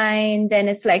design, then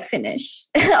it's like finish.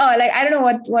 Or like I don't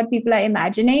know what people are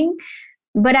imagining.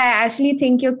 But I actually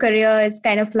think your career is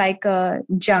kind of like a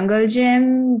jungle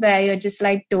gym where you're just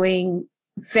like doing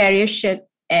various shit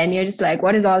and you're just like,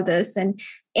 what is all this? And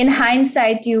in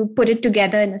hindsight, you put it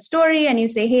together in a story and you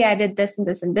say, hey, I did this and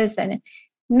this and this. And it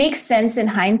makes sense in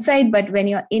hindsight, but when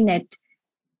you're in it,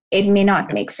 it may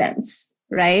not make sense,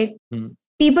 right?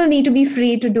 People need to be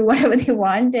free to do whatever they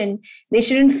want, and they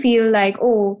shouldn't feel like,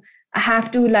 oh, I have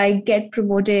to like get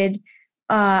promoted.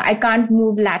 I can't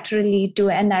move laterally to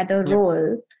another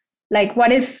role. Like,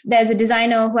 what if there's a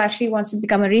designer who actually wants to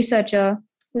become a researcher?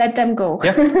 Let them go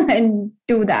and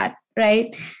do that,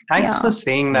 right? Thanks for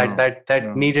saying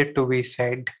that needed to be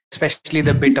said, especially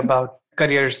the bit about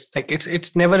careers. Like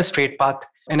it's never a straight path.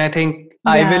 And I think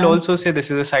I will also say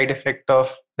this is a side effect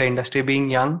of the industry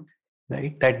being young.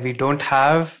 Right, that we don't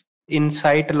have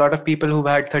insight. A lot of people who've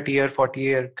had 30-year,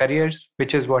 40-year careers,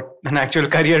 which is what an actual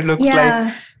career looks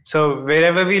like. So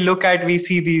wherever we look at, we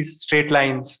see these straight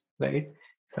lines, right?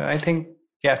 So I think,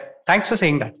 thanks for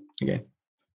saying that again.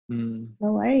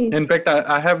 No worries. In fact,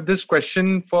 I have this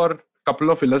question for a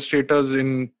couple of illustrators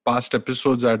in past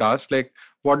episodes I'd asked, like,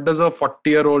 what does a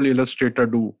 40-year-old illustrator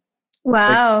do?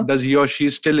 Wow. Like, does he or she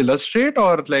still illustrate,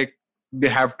 or like they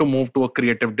have to move to a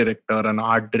creative director, an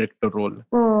art director role?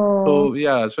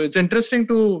 So so it's interesting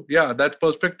to that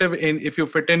perspective. In if you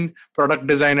fit in product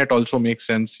design, it also makes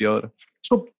sense here.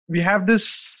 So we have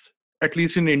this at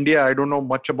least in India, I don't know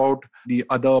much about the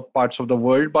other parts of the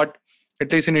world, but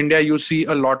at least in India, you see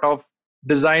a lot of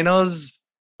designers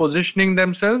positioning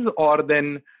themselves, or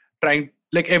then trying,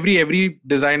 like every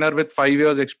designer with 5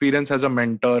 years experience has a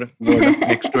mentor word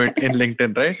next to it in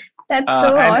LinkedIn, right? That's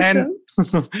so awesome.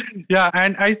 And yeah,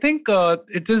 and I think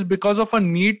it is because of a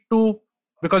need to,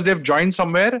 because they've joined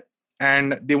somewhere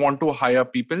and they want to hire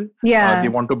people. Yeah. They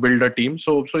want to build a team.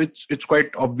 So it's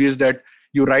quite obvious that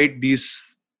you write these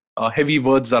heavy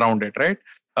words around it, right?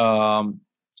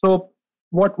 So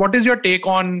what is your take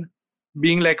on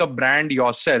being like a brand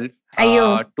yourself? Are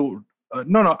you?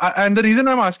 No. And the reason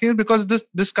I'm asking is because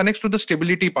this connects to the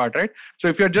stability part, right? So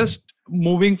if you're just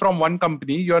moving from one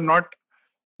company, you're not.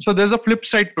 So there's a flip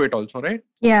side to it also, right?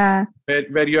 Yeah.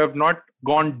 Where you have not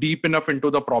gone deep enough into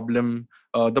the problem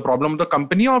of the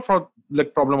company, or for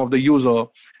like problem of the user,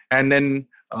 and then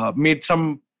made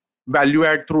some value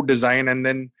add through design, and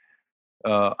then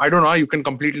I don't know, you can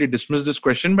completely dismiss this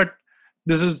question, but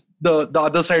this is the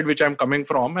other side which I'm coming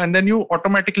from, and then you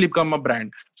automatically become a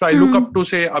brand. So I look up to,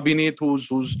 say, Abhineet,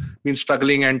 who's been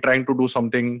struggling and trying to do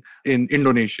something in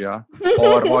Indonesia,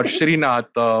 or Srinath,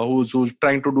 who's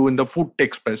trying to do in the food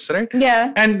tech space, right?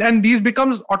 Yeah. And these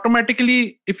becomes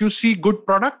automatically, if you see good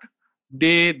product,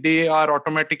 they are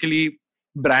automatically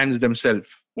brands themselves.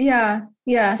 Yeah.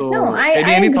 So No, I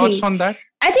any agree. thoughts on that?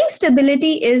 I think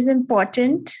stability is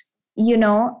important,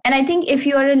 and I think if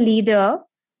you're a leader,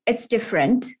 it's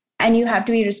different, and you have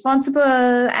to be responsible,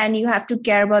 and you have to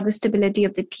care about the stability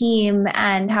of the team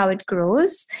and how it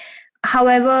grows.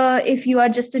 However, if you are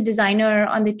just a designer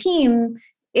on the team,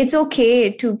 it's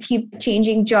okay to keep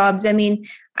changing jobs. I mean,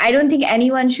 I don't think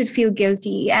anyone should feel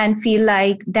guilty and feel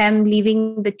like them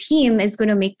leaving the team is going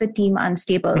to make the team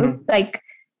unstable. Mhm. Like,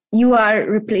 you are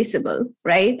replaceable,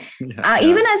 right?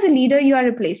 Even as a leader, you are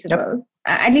replaceable.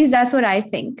 At least that's what I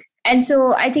think. And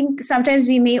so I think sometimes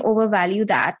we may overvalue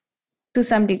that to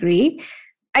some degree.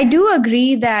 I do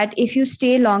agree that if you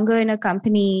stay longer in a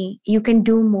company, you can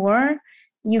do more.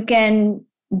 You can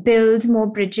build more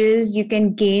bridges. You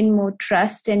can gain more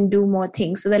trust and do more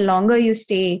things. So the longer you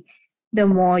stay, the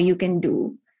more you can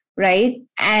do, right?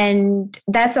 And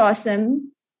that's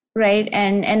awesome, right?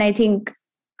 And I think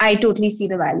I totally see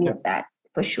the value of that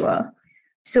for sure.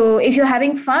 So if you're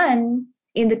having fun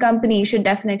in the company, you should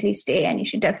definitely stay, and you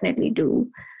should definitely do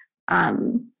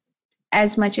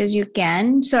as much as you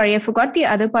can. Sorry, I forgot the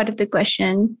other part of the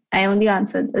question. I only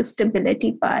answered the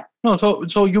stability part. No,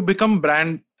 so you become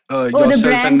brand the yourself,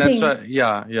 brand and that's thing. why,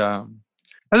 yeah.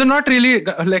 I'm not really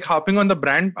like harping on the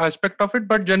brand aspect of it,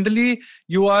 but generally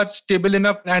you are stable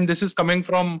enough. And this is coming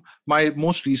from my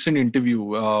most recent interview.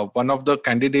 One of the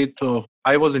candidates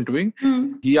I was interviewing,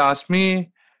 he asked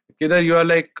me, Kedar, you are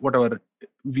like whatever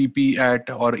VP at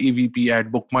or EVP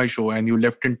at Book My Show, and you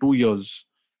left in 2 years.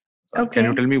 Can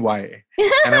you tell me why?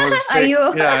 And I was Are like,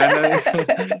 you?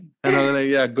 and I was like,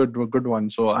 yeah, good one.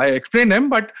 So I explained them,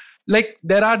 but like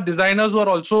there are designers who are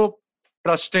also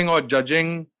trusting or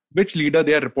judging which leader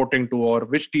they are reporting to or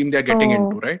which team they're getting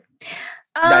into, right?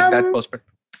 That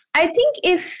perspective. I think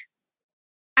if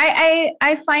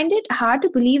I find it hard to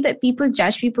believe that people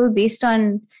judge people based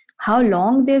on how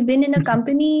long they've been in a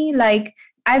company. Like,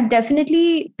 I've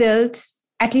definitely built,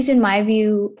 at least in my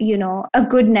view, a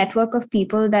good network of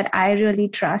people that I really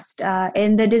trust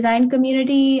in the design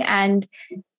community, and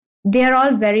they're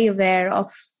all very aware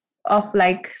of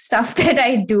like stuff that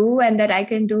I do, and that I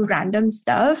can do random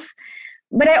stuff.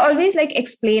 But I always like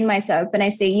explain myself, and I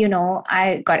say,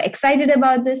 I got excited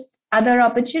about this other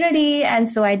opportunity, and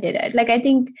so I did it. Like, I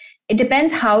think it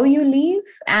depends how you leave,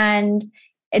 and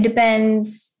it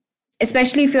depends,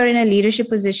 especially if you're in a leadership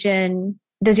position,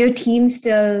 does your team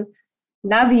still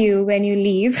love you when you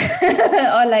leave?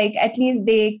 Or like at least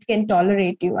they can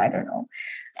tolerate you, I don't know.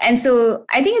 And so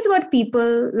I think it's about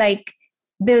people, like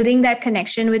building that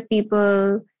connection with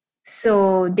people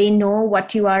so they know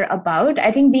what you are about.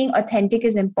 I think being authentic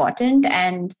is important,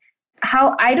 and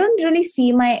how I don't really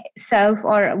see myself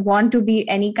or want to be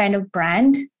any kind of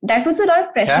brand. That puts a lot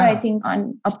of pressure, I think,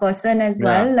 on a person as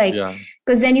well. Like,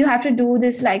 because then you have to do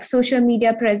this like social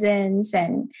media presence,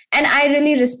 and I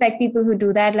really respect people who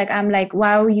do that. Like, I'm like,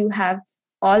 wow, you have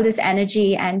all this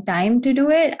energy and time to do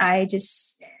it.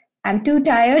 I'm too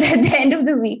tired at the end of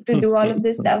the week to do all of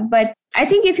this stuff. But I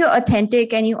think if you're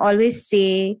authentic and you always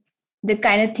say the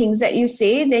kind of things that you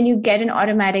say, then you get an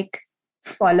automatic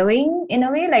following in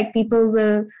a way. Like, people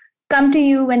will come to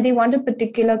you when they want a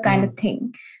particular kind of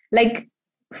thing. Like,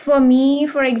 for me,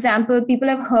 for example, people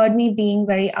have heard me being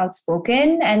very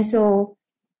outspoken. And so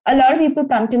a lot of people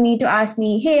come to me to ask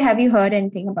me, hey, have you heard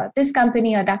anything about this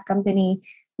company or that company?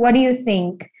 What do you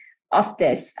think? of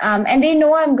this. And they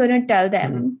know I'm going to tell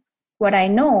them what I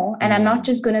know, and I'm not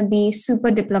just going to be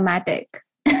super diplomatic.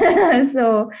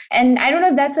 So, and I don't know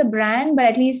if that's a brand, but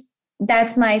at least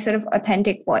that's my sort of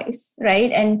authentic voice,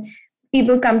 right? And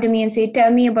people come to me and say,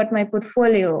 tell me about my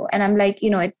portfolio. And I'm like,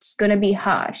 it's going to be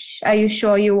harsh. Are you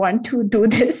sure you want to do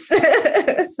this?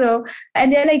 So,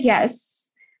 and they're like,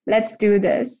 yes, let's do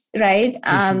this, right?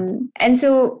 And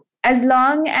so as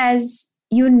long as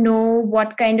you know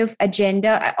what kind of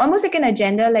agenda, almost like an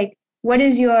agenda, like what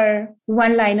is your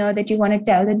one-liner that you want to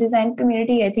tell the design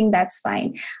community, I think that's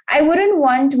fine. I wouldn't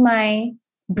want my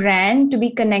brand to be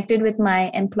connected with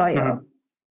my employer,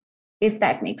 if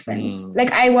that makes sense.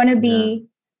 Like I want to be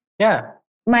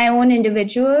my own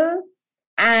individual,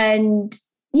 and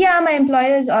my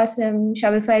employer is awesome.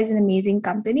 Shopify is an amazing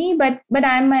company, but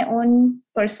I'm my own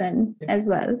person as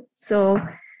well. So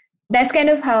that's kind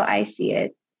of how I see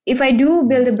it. If I do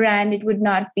build a brand, it would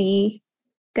not be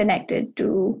connected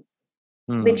to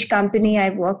which company I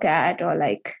work at, or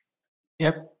like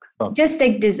just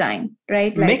like design,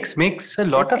 right? Like, makes a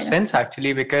lot of sense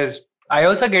actually, because I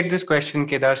also get this question,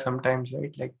 Kedar, sometimes,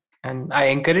 right? Like, and I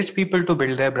encourage people to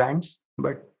build their brands,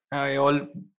 but I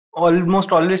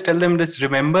almost always tell them this: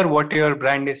 remember what your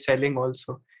brand is selling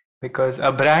also, because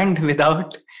a brand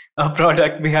without a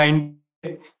product behind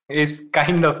it is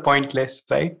kind of pointless,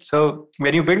 right? So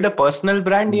when you build a personal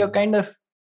brand, you're kind of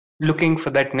looking for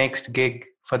that next gig,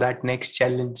 for that next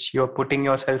challenge. You're putting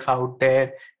yourself out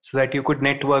there so that you could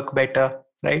network better,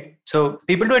 right? So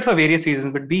people do it for various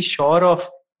reasons, but be sure of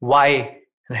why,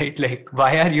 right? Like,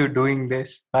 why are you doing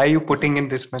this? Why are you putting in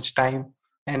this much time?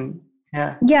 And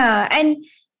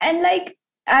and like,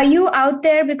 are you out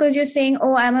there because you're saying,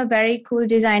 oh, I'm a very cool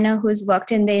designer who's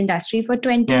worked in the industry for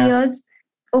 20 years?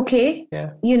 Okay,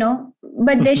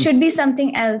 but there should be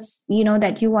something else,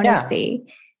 that you want to say,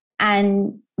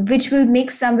 and which will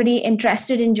make somebody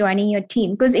interested in joining your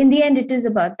team. Because in the end, it is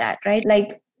about that, right?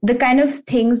 Like the kind of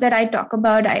things that I talk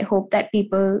about, I hope that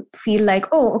people feel like,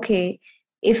 oh, okay,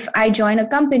 if I join a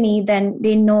company, then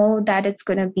they know that it's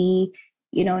going to be,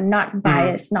 not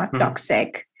biased, not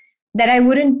toxic, that I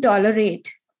wouldn't tolerate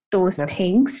those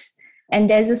things. And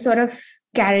there's a sort of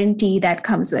guarantee that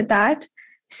comes with that.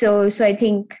 So I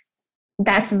think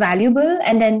that's valuable.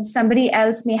 And then somebody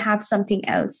else may have something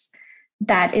else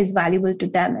that is valuable to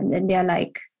them. And then they're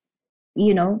like,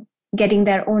 getting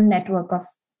their own network of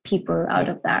people out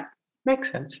of that.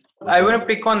 Makes sense. I want to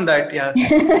pick on that. Yeah.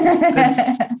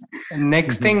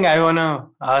 Next thing I want to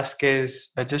ask is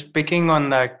just picking on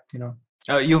that,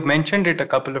 you've mentioned it a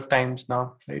couple of times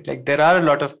now, right? Like there are a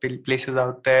lot of places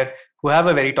out there who have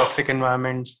a very toxic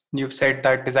environment. You've said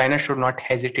that designers should not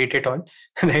hesitate at all,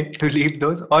 right, to leave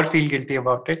those or feel guilty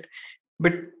about it.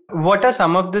 But what are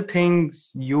some of the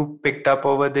things you've picked up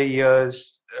over the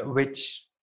years which,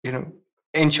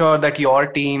 ensure that your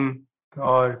team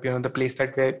or, the place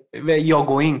that where you're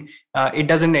going, it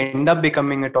doesn't end up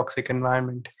becoming a toxic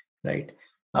environment, right?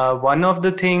 One of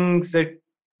the things that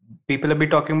people have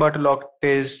been talking about a lot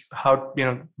is how,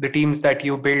 the teams that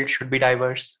you build should be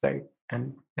diverse, right?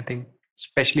 And I think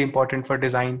especially important for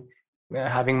design,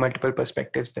 having multiple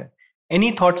perspectives there.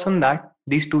 Any thoughts on that?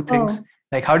 These two things,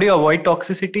 like how do you avoid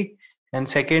toxicity? And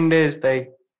second is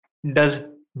like, does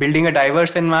building a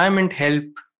diverse environment help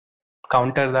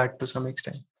counter that to some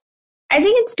extent? I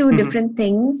think it's two different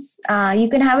things. You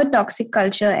can have a toxic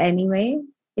culture anyway.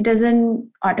 It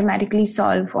doesn't automatically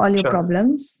solve all your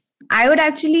problems. I would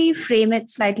actually frame it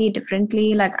slightly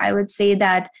differently. Like I would say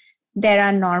that there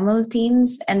are normal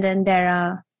teams and then there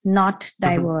are not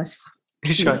diverse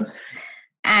teams.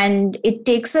 And it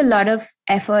takes a lot of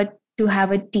effort to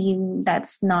have a team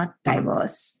that's not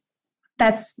diverse.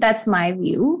 That's my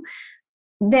view.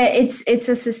 It's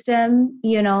a system,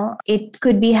 it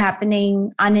could be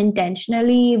happening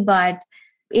unintentionally, but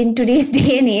in today's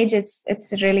day and age,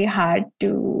 it's really hard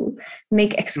to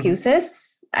make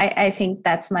excuses. I think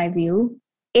that's my view.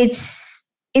 It's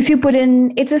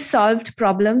a solved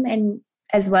problem, and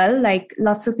as well, like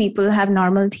lots of people have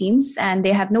normal teams and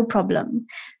they have no problem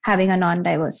having a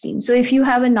non-diverse team. So if you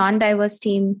have a non-diverse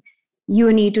team,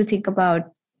 you need to think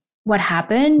about what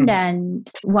happened and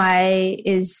why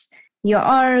is your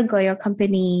org or your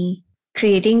company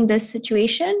creating this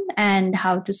situation and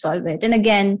how to solve it. And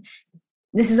again,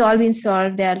 this has all been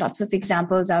solved. There are lots of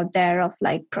examples out there of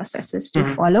like processes to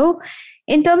follow.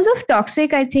 In terms of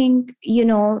toxic, I think,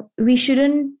 we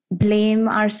shouldn't blame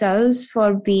ourselves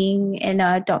for being in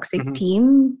a toxic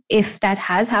team if that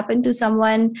has happened to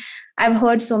someone. I've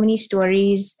heard so many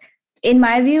stories. In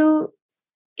my view,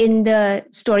 in the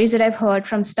stories that I've heard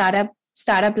from startup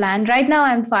land, right now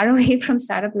I'm far away from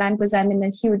startup land because I'm in a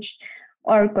huge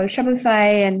Oracle,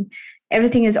 Shopify, and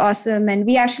everything is awesome. And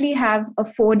we actually have a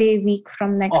 4-day week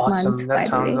from next month. That by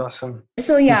sounds the way. awesome.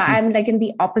 So yeah, I'm like in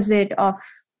the opposite of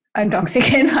a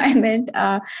toxic environment.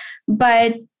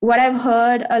 But what I've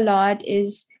heard a lot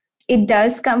is it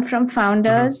does come from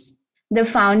founders. The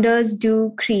founders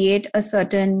do create a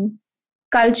certain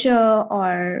culture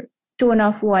or tone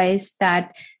of voice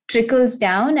that trickles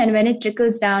down. And when it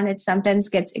trickles down, it sometimes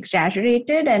gets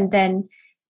exaggerated. And then,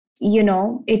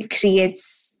 it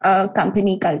creates a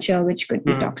company culture which could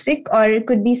be toxic, or it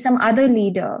could be some other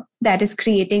leader that is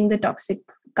creating the toxic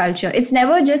culture. It's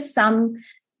never just some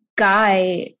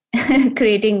guy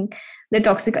creating the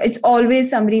toxic. It's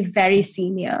always somebody very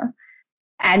senior,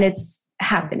 and it's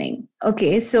happening.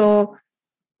 Okay, so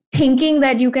thinking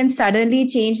that you can suddenly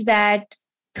change that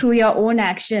through your own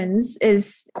actions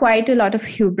is quite a lot of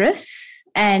hubris.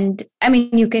 And I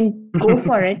mean, you can go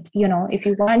for it, if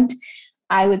you want.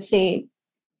 I would say,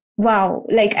 wow,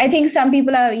 like I think some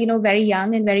people are, very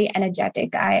young and very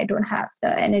energetic. I don't have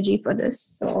the energy for this.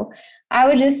 So I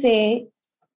would just say,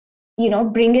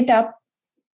 bring it up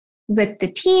with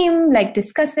the team, like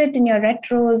discuss it in your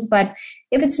retros. But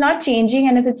if it's not changing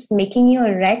and if it's making you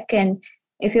a wreck, and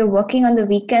if you're working on the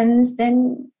weekends,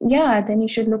 then you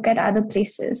should look at other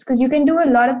places, because you can do a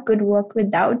lot of good work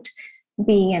without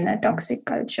being in a toxic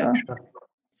culture.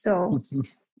 So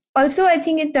also, I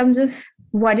think in terms of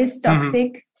what is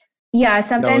toxic,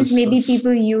 sometimes maybe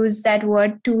people use that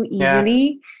word too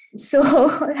easily. So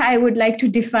I would like to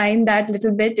define that a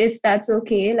little bit, if that's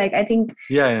okay. Like, I think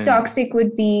toxic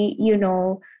would be,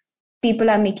 people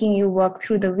are making you work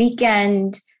through the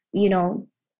weekend,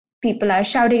 people are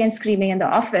shouting and screaming in the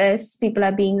office, people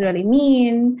are being really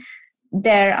mean,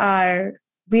 there are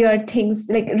weird things,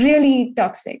 like really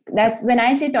toxic. That's when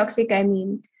I say toxic, I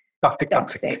mean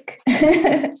toxic.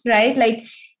 Right? Like,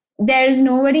 there is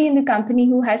nobody in the company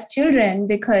who has children,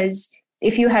 because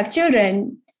if you have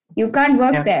children, you can't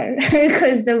work there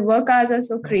because the work hours are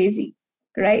so crazy,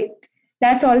 right?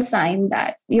 That's all sign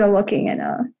that you're working in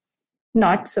a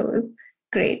not so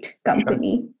great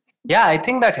company. Yeah, I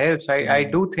think that helps. I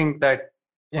do think that,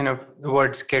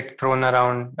 words get thrown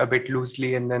around a bit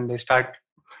loosely, and then they start,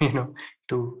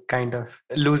 to kind of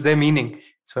lose their meaning.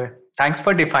 So thanks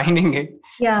for defining it.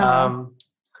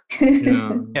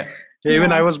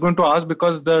 Even I was going to ask,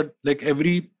 because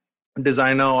every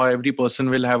designer or every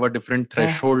person will have a different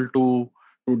threshold to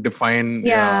define.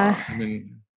 Definitely.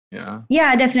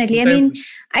 I mean,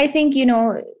 I think,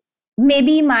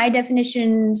 maybe my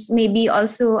definitions may be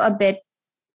also a bit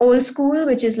old school,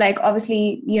 which is like,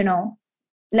 obviously,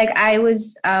 like I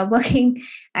was working,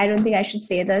 I don't think I should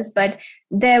say this, but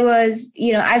there was,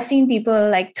 I've seen people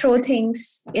like throw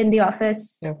things in the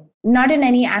office, not in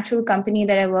any actual company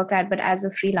that I work at, but as a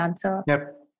freelancer.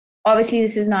 Obviously,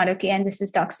 this is not okay, and this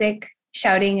is toxic.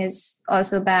 Shouting is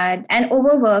also bad. And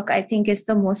overwork, I think, is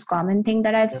the most common thing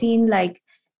that I've seen, like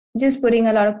just putting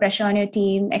a lot of pressure on your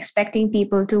team, expecting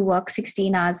people to work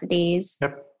 16 hours a day.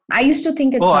 I used to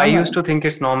think it's normal. I used to think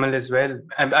it's normal as well.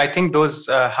 And I think those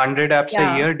 100 apps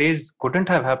a year days couldn't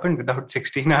have happened without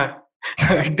 16-hour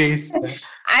days.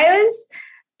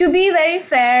 To be very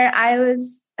fair, I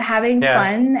was having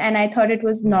fun and I thought it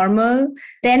was normal.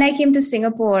 Then I came to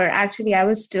Singapore. Actually, I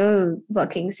was still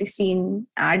working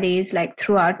 16-hour days like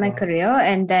throughout my career.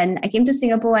 And then I came to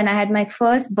Singapore and I had my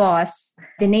first boss,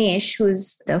 Dinesh,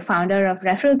 who's the founder of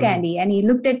Referral Candy. And he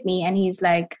looked at me and he's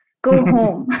like, go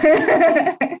home.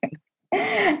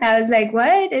 I was like,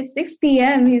 what? It's 6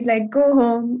 p.m. He's like, go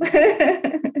home.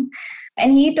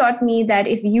 And he taught me that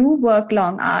if you work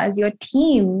long hours, your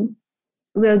team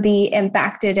will be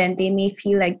impacted and they may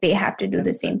feel like they have to do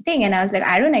the same thing. And I was like,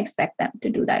 I don't expect them to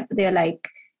do that. But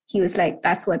he was like,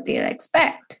 that's what they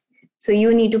expect. So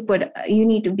you need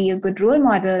to be a good role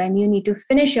model and you need to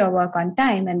finish your work on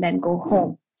time and then go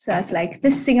home. So I was like,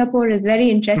 this Singapore is a very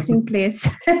interesting place.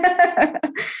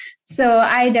 So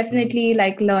I definitely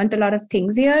learned a lot of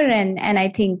things here. And I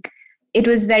think it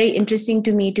was very interesting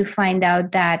to me to find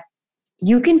out that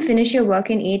you can finish your work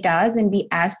in 8 hours and be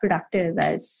as productive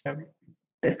as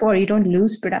before. You don't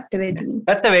lose productivity.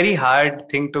 That's a very hard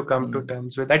thing to come to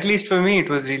terms with. At least for me, it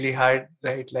was really hard,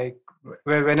 right? Like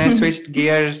when I switched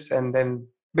gears, and then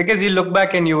because you look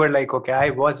back and you were like, okay, I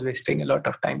was wasting a lot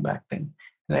of time back then,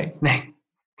 right?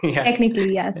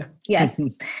 Technically, yes.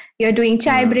 You're doing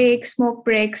chai breaks, smoke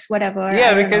breaks, whatever.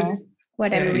 Because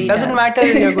whatever it doesn't matter.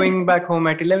 You're going back home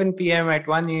at 11 p.m. at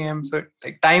 1 a.m. So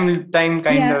time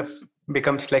kind of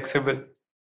becomes flexible.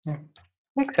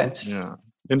 Makes sense.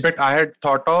 In fact, I had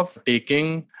thought of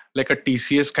taking like a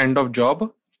TCS kind of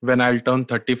job when I'll turn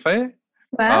 35,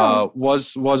 Wow.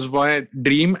 was my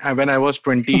dream when I was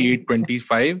 28,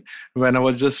 25, when I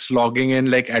was just slogging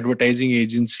in like advertising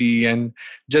agency and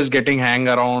just getting hang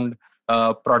around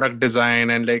product design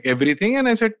and like everything. And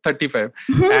I said 35.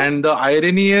 And the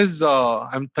irony is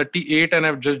I'm 38 and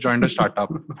I've just joined a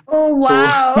startup. Oh, So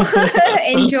wow.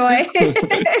 Enjoy.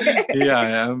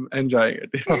 yeah, I'm enjoying it.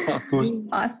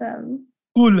 Awesome.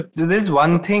 Cool. So there's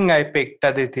one thing I picked,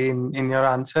 Aditi, in your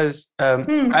answers.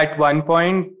 Hmm. At one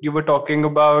point, you were talking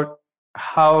about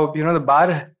how, the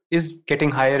bar is getting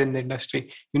higher in the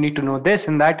industry. You need to know this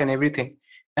and that and everything.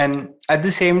 And at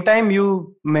the same time,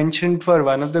 you mentioned for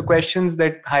one of the questions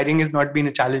that hiring has not been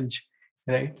a challenge,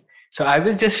 right? So I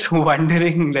was just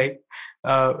wondering, like,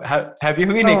 have you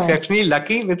been Oh. exceptionally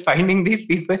lucky with finding these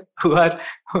people who are,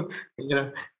 you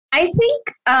know, I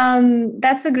think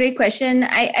that's a great question.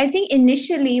 I think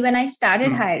initially when I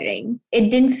started hiring, it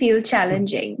didn't feel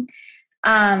challenging.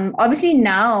 Obviously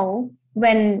now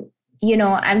when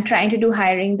I'm trying to do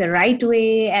hiring the right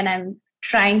way and I'm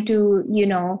trying to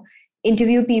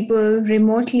interview people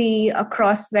remotely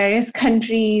across various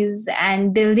countries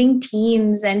and building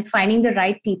teams and finding the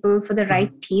right people for the right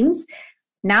teams,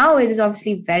 now it is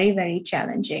obviously very, very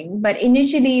challenging. But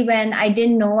initially, when I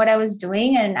didn't know what I was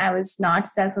doing and I was not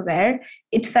self aware,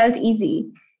 it felt easy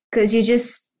because you're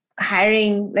just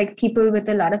hiring like people with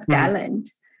a lot of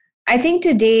talent. I think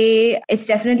today it's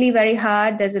definitely very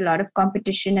hard. There's a lot of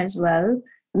competition as well.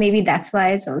 Maybe that's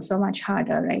why it's also much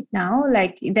harder right now.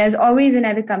 Like there's always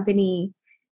another company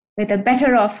with a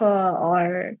better offer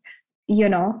or,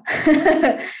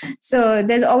 so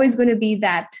there's always going to be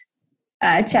that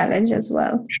challenge as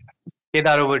well.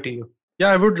 Kedar, over to you. Yeah,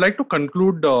 I would like to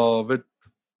conclude with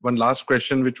one last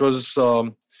question, which was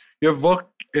you have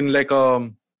worked in like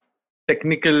a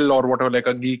technical or whatever, like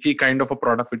a geeky kind of a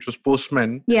product, which was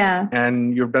Postman. Yeah.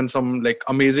 And you've done some like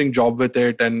amazing job with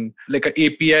it and like an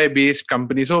API based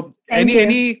company. So Thank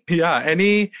you.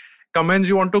 any comments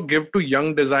you want to give to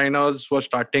young designers who are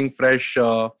starting fresh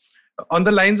on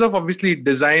the lines of obviously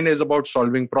design is about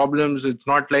solving problems. It's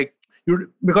not like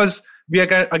because we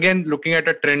are again looking at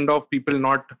a trend of people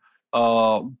not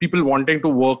people wanting to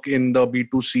work in the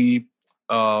B2C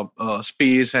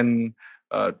space and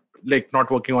like not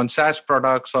working on SaaS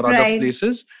products or other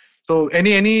places. So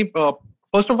any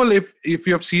first of all, if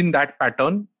you have seen that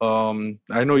pattern,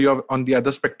 I know you're on the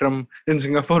other spectrum in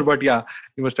Singapore, but yeah,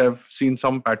 you must have seen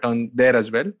some pattern there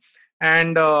as well.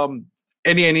 And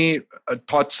any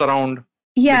thoughts around?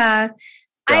 Yeah.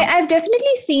 I've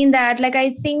definitely seen that. Like,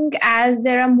 I think as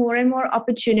there are more and more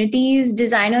opportunities,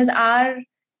 designers are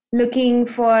looking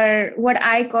for what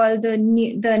I call the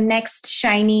next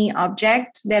shiny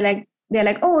object. They're like,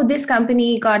 oh, this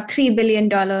company got $3 billion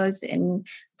in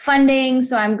funding,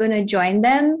 so I'm going to join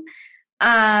them.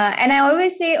 And I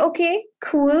always say, okay,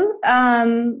 cool.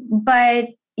 But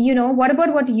what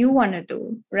about what you want to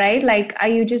do, right? Like, are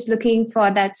you just looking for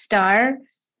that star,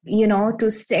 to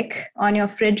stick on your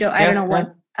fridge or I don't know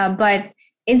what? But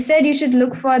instead, you should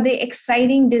look for the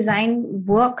exciting design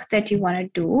work that you want to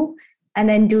do and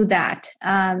then do that.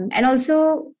 And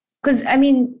also, because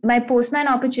my Postman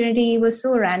opportunity was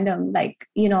so random. Like,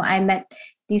 I met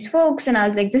these folks and I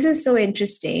was like, this is so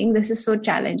interesting. This is so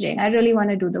challenging. I really want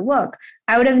to do the work.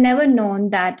 I would have never known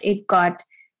that it got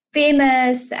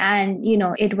famous and,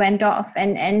 it went off.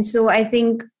 And so I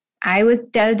think I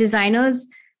would tell designers,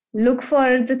 look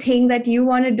for the thing that you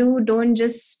want to do. Don't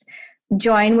just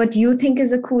join what you think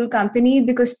is a cool company,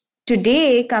 because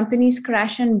today companies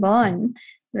crash and burn,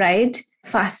 right?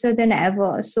 Faster than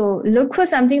ever. So look for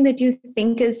something that you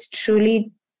think is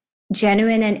truly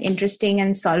genuine and interesting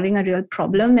and solving a real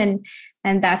problem. And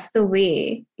that's the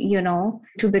way,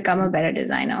 to become a better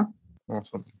designer.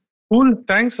 Awesome. Cool.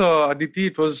 Thanks, Aditi.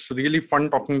 It was really fun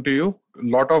talking to you. A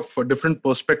lot of different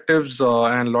perspectives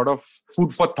and a lot of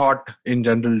food for thought in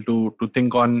general to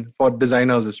think on for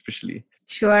designers especially.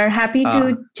 Sure. Happy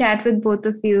to chat with both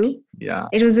of you. Yeah.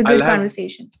 It was a good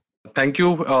conversation. Thank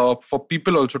you for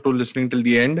people also to listening till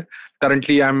the end.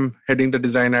 Currently, I'm heading the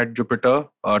design at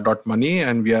Jupiter.money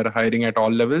and we are hiring at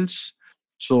all levels.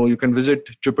 So you can visit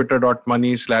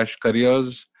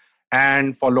jupiter.money/careers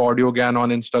and follow AudioGAN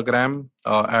on Instagram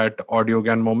at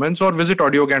AudioGAN Moments or visit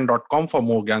audiogan.com for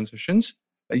more GAN sessions.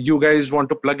 You guys want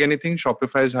to plug anything?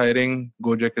 Shopify is hiring.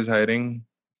 Gojek is hiring.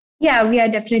 Yeah, we are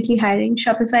definitely hiring.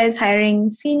 Shopify is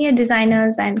hiring senior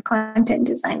designers and content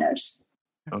designers.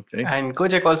 Okay. And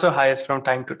Gojek also hires from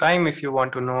time to time. If you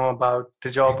want to know about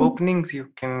the job openings, you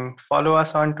can follow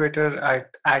us on Twitter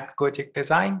at Gojek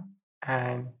Design.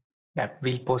 And yeah,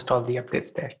 we'll post all the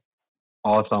updates there.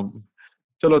 Awesome.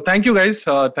 Chalo, thank you guys.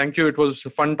 Thank you. It was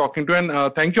fun talking to you.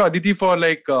 And thank you, Aditi, for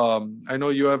I know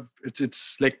you have,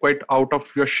 it's like quite out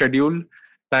of your schedule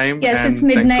time. Yes, and it's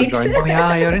midnight. Oh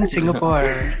yeah, you're in Singapore.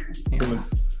 Yeah.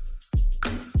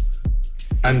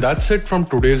 And that's it from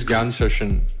today's GYAN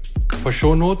session. For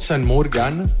show notes and more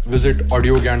GYAN, visit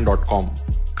audiogyan.com.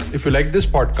 If you like this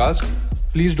podcast,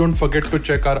 please don't forget to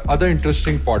check our other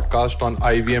interesting podcast on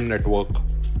IVM Network.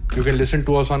 You can listen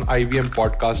to us on IVM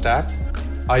Podcast app,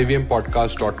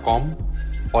 ivmpodcast.com,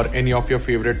 or any of your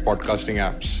favorite podcasting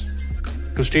apps.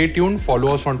 To stay tuned,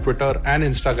 follow us on Twitter and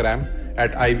Instagram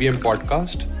at IVM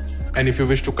Podcast. And if you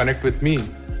wish to connect with me,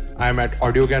 I am at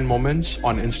AudioGyan Moments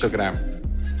on Instagram.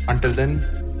 Until then,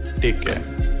 take care.